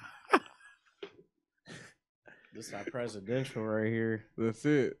 This is our presidential right here. That's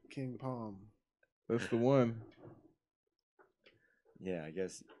it. King Palm. That's the one. Yeah, I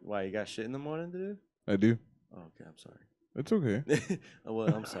guess. Why, you got shit in the morning to do? I do. Oh, okay, I'm sorry. It's okay. Oh,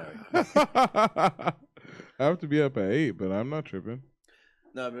 well, I'm sorry. I have to be up at 8, but I'm not tripping.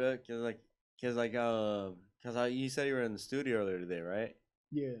 No, bro, cause you said you were in the studio earlier today, right?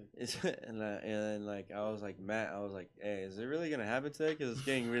 Yeah. And like I was like, Matt, I was like, hey, is it really gonna happen today? Cause it's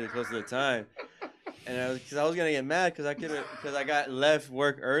getting really close to the time. And I was gonna get mad cause I got left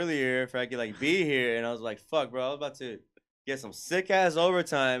work earlier if I could like be here, and I was like, fuck, bro, I was about to get some sick ass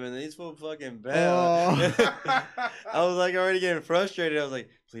overtime, and these fool fucking bail. Oh. I was like already getting frustrated. I was like,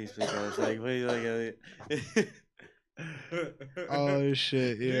 please, I was like, please, Oh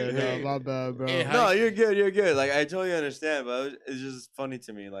shit! Yeah, no, my bad, bro. Yeah, No, you're good. You're good. Like I totally understand, but it's just funny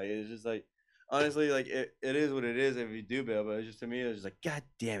to me. Like it's just like honestly, like it is what it is if you do bail. But it's just to me, it's just like God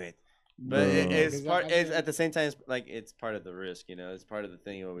damn it. But it's Bro. part. It's at the same time, it's like it's part of the risk. It's part of the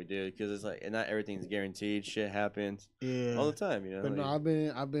thing what we do because it's like not everything's guaranteed. Shit happens Yeah. all the time. But no,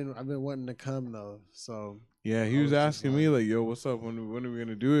 like- I've been wanting to come though. So Yeah, he I was was just asking me like- like, "Yo, what's up? When are we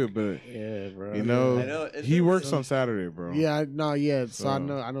gonna do it?" But Yeah, bro. you know, I know, it's he just- works on Saturday, bro. yeah, So I So-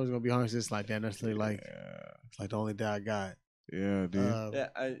 know it's gonna be hard. It's just like that. That's like Yeah, it's like the only day I got. yeah, dude. Yeah,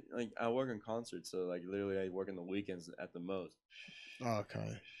 I work in concerts, so like literally I work on the weekends at the most.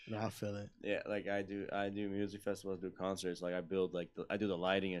 Okay. No, I feel it. Yeah, like I do music festivals, do concerts. Like I build I do the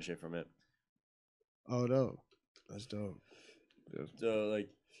lighting and shit from it. Oh, dope. That's dope. So like,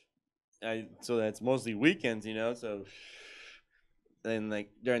 so that's mostly weekends, So then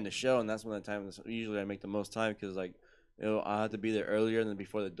like during the show, and that's when the time usually I make the most time because like, I have to be there earlier than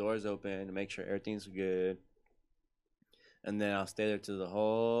before the doors open to make sure everything's good. And then I'll stay there till the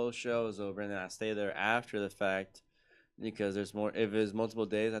whole show is over, and then I stay there after the fact because there's more. If it's multiple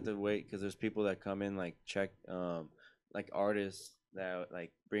days, I have to wait because there's people that come in like check, like artists that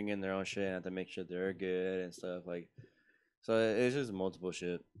like bring in their own shit and have to make sure they're good and stuff like. So it's just multiple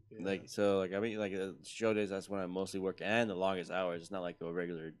shit. Like so, like I mean, like show days. That's when I mostly work and the longest hours. It's not like a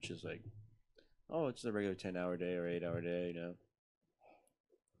regular, just like, oh, it's just a regular 10-hour day or 8-hour day,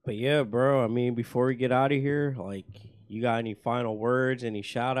 But yeah, bro, I mean, before we get out of here, like, you got any final words, any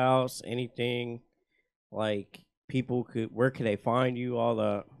shout outs, anything? Like, where could they find you, all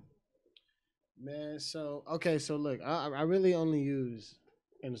that? Man, so look, I really only use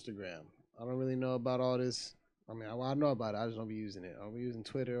Instagram. I don't really know about all this. I mean, I know about it. I just don't be using it. I'll be using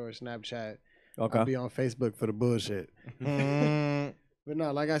Twitter or Snapchat. Okay. I'll be on Facebook for the bullshit. But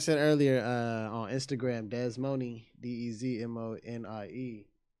no, like I said earlier, on Instagram, Desmonie, DEZMONIE.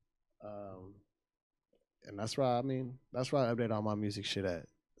 And that's where I update all my music shit at.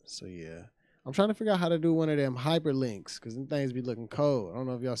 So yeah. I'm trying to figure out how to do one of them hyperlinks because them things be looking cold. I don't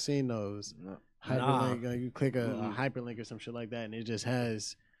know if y'all seen those. No. Hyperlink, you click a hyperlink or some shit like that, and it just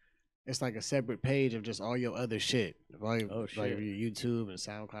has it's like a separate page of just all your other shit. Like, Oh, like shit. your YouTube and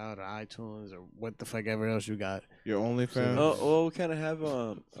SoundCloud or iTunes or what the fuck ever else you got. Your OnlyFans. Oh, well, we kind of have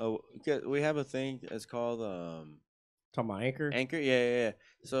we have a thing. It's called Talking about Anchor? Anchor. Yeah.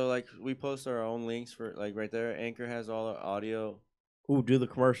 So like we post our own links for like right there. Anchor has all our audio, Ooh, do the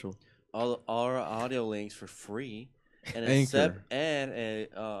commercial. all our audio links for free, and Anchor.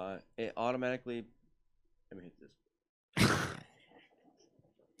 it automatically. Let me hit this.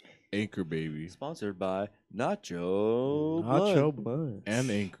 Anchor, baby. Sponsored by Nacho Nacho Blunt. Blunt.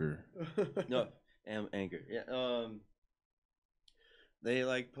 And Anchor. No, and Anchor. Yeah. They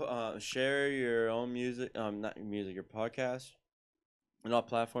like share your own music. Not your music, your podcast, on all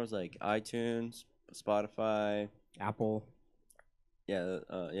platforms like iTunes, Spotify. Apple. Yeah.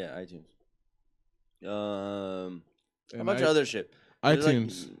 iTunes. A And bunch of other shit. There's,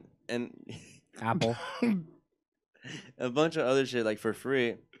 iTunes. like, and Apple. a bunch of other shit like for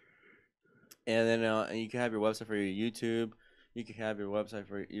free. And then you can have your website for your YouTube. You can have your website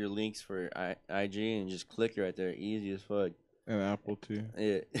for your links for IG and just click it right there. Easy as fuck. And Apple too.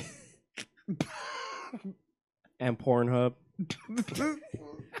 Yeah. And Pornhub.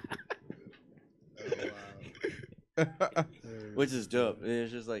 Which is dope.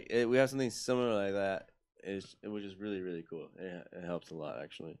 It's just like we have something similar like that. Which is really, really cool. It helps a lot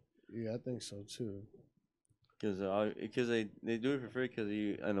actually. Yeah, I think so too. Because they do it for free because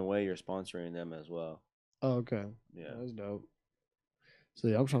you in a way you're sponsoring them as well. Oh, okay. Yeah. That's dope. So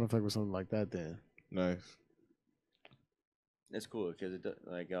yeah, I'm trying to fuck with something like that then. Nice. It's cool because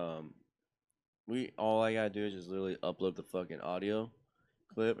all I gotta do is just literally upload the fucking audio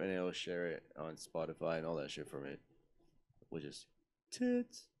clip and it'll share it on Spotify and all that shit for me, which is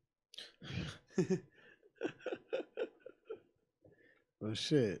tits. Well,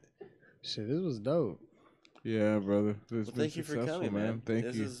 shit, this was dope. Yeah, brother. It's Well, been thank you for successful, coming, man. Thank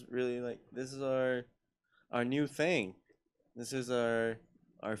this you. is really like this is our new thing. This is our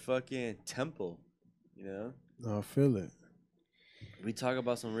fucking temple, you know. I feel it. We talk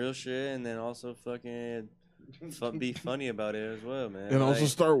about some real shit and then also fucking be funny about it as well, man. And also Like,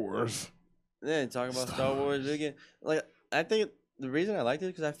 Star Wars. yeah, talk about Star Wars again. Like I think the reason I liked it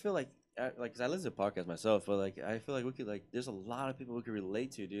because I feel like. Cause I listen to podcasts myself, but like I feel like we could like there's a lot of people we could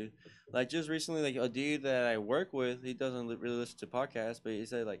relate to, dude. Like just recently, like a dude that I work with, he doesn't really listen to podcasts, but he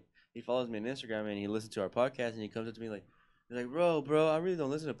said like he follows me on Instagram and he listens to our podcast and he comes up to me like, he's like, bro, I really don't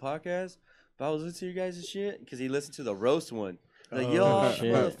listen to podcasts, but I was listening to you guys' shit because he listened to the roast one. Like y'all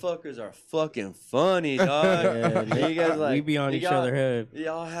shit. motherfuckers are fucking funny, dog. Yeah, And you guys like we be on each other head.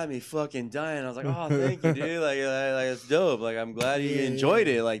 Y'all had me fucking dying. I was like, oh, thank you, dude. Like it's dope. Like I'm glad you enjoyed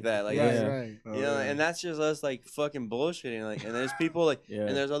it like that. Like Yeah. Right. you know, and that's just us like fucking bullshitting. Like, and there's people like, Yeah.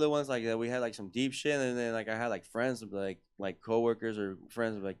 and there's other ones like that. We had like some deep shit, and then like I had like friends like coworkers or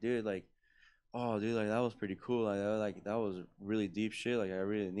friends like, dude, like, oh, dude, like that was pretty cool. Like that was really deep shit. Like I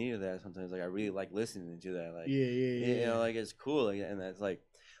really needed that sometimes. Like I really like listening to that. Like Yeah. you know, like it's cool. Like, and that's like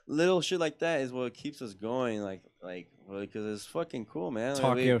little shit like that is what keeps us going. Like because it's fucking cool, man. Like,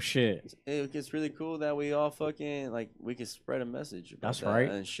 Talk your shit. it's really cool that we all fucking like we can spread a message about That's that right.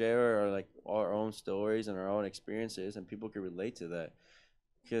 and share our like our own stories and our own experiences and people can relate to that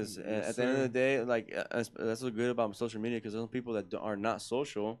because Yes, at the end of sir. the day like that's what's good about social media because there's people that are not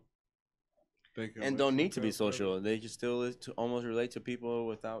social and don't need to be social. They can still almost relate to people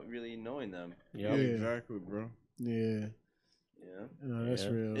without really knowing them. Yeah, Yep. exactly, bro. Yeah. Yeah. No, that's Yeah.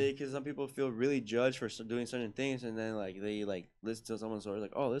 real. Because some people feel really judged for doing certain things, and then like they like listen to someone's story,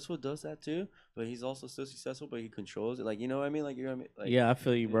 like, oh, this one does that too, but he's also still successful, but he controls it. Like, you know what I mean? Like, you know what I mean? Like, Yeah, I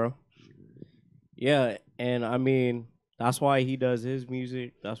feel you, bro. Yeah, and I mean that's why he does his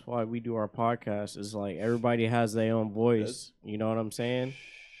music. That's why we do our podcast. It's like everybody has their own voice. You know what I'm saying?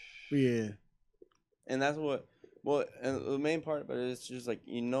 Yeah. and that's what. Well, and the main part about it is just like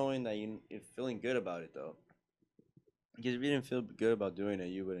you knowing that you're feeling good about it though. Because if you didn't feel good about doing it,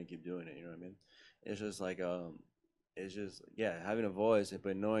 you wouldn't keep doing it. You know what I mean? It's just like it's just having a voice,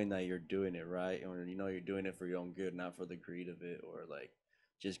 but knowing that you're doing it right, or you know you're doing it for your own good, not for the greed of it, or like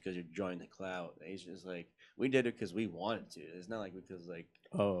just because you're joining the cloud. It's just like we did it because we wanted to. It's not like because like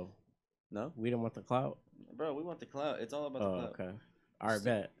Oh, no, we don't want the clout. bro, we want the cloud. It's all about Oh, the cloud. okay. All right,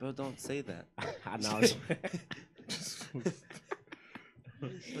 bet. Bro, don't say that. I know.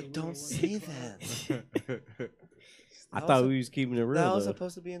 But don't say that. I thought we was keeping it real. That was Though.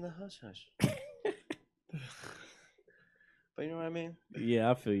 supposed to be in the hush hush. But you know what I mean? Yeah,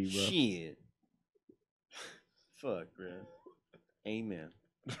 I feel you, bro. Shit. Fuck, bro. Amen.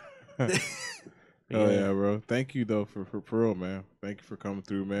 Oh yeah, bro. Thank you though for real, man. Thank you for coming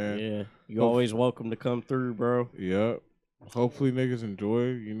through, man. Yeah, you always welcome to come through, bro. Yep. Hopefully niggas enjoy.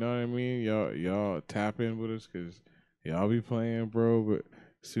 You know what I mean? Y'all tap in with us because y'all be playing, bro. But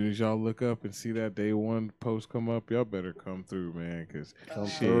as soon as y'all look up and see that day one post come up, y'all better come through, man. Because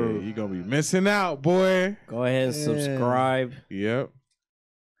shit, you gonna be missing out, boy. Go ahead and subscribe. Yep.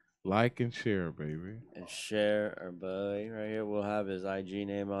 Like and share, baby. And share our buddy right here. We'll have his IG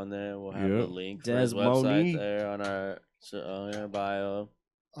name on there. We'll have the Yep. link for his website Monique. there on our bio.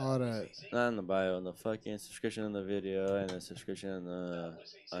 All that. Not in the bio, in the fucking subscription in the video and the subscription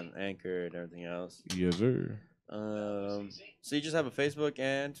on Anchor and everything else. Yes, sir. So you just have a Facebook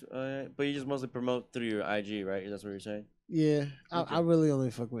but you just mostly promote through your IG, right? That's what you're saying? Yeah, Okay. I really only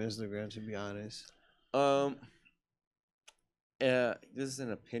fuck with Instagram, to be honest. This is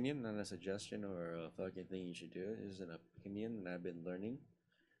an opinion, not a suggestion or a fucking thing you should do. This is an opinion that I've been learning.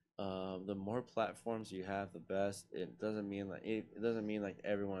 The more platforms you have, the best. It doesn't mean like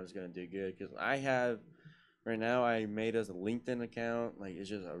everyone is gonna do good. Because I have right now, I made us a LinkedIn account. Like it's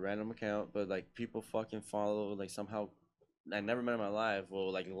just a random account, but like people fucking follow. Like somehow, I never met in my life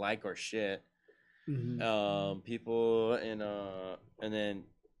will like or shit. Mm-hmm. People and then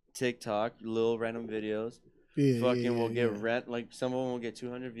TikTok, little random videos. Yeah, Will get like someone will get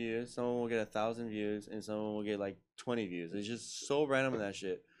 200 views, someone will get 1,000 views, and someone will get like 20 views. It's just so random in that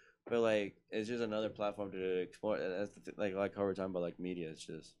shit. But like, it's just another platform to explore. That's like how we're talking about like media. It's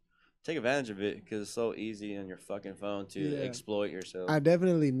just take advantage of it because it's so easy on your fucking phone to exploit yourself. I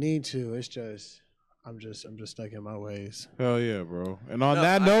definitely need to. It's just I'm just stuck in my ways. Hell yeah, bro. And on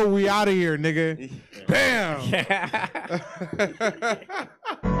that note, we out of here, nigga. Bam.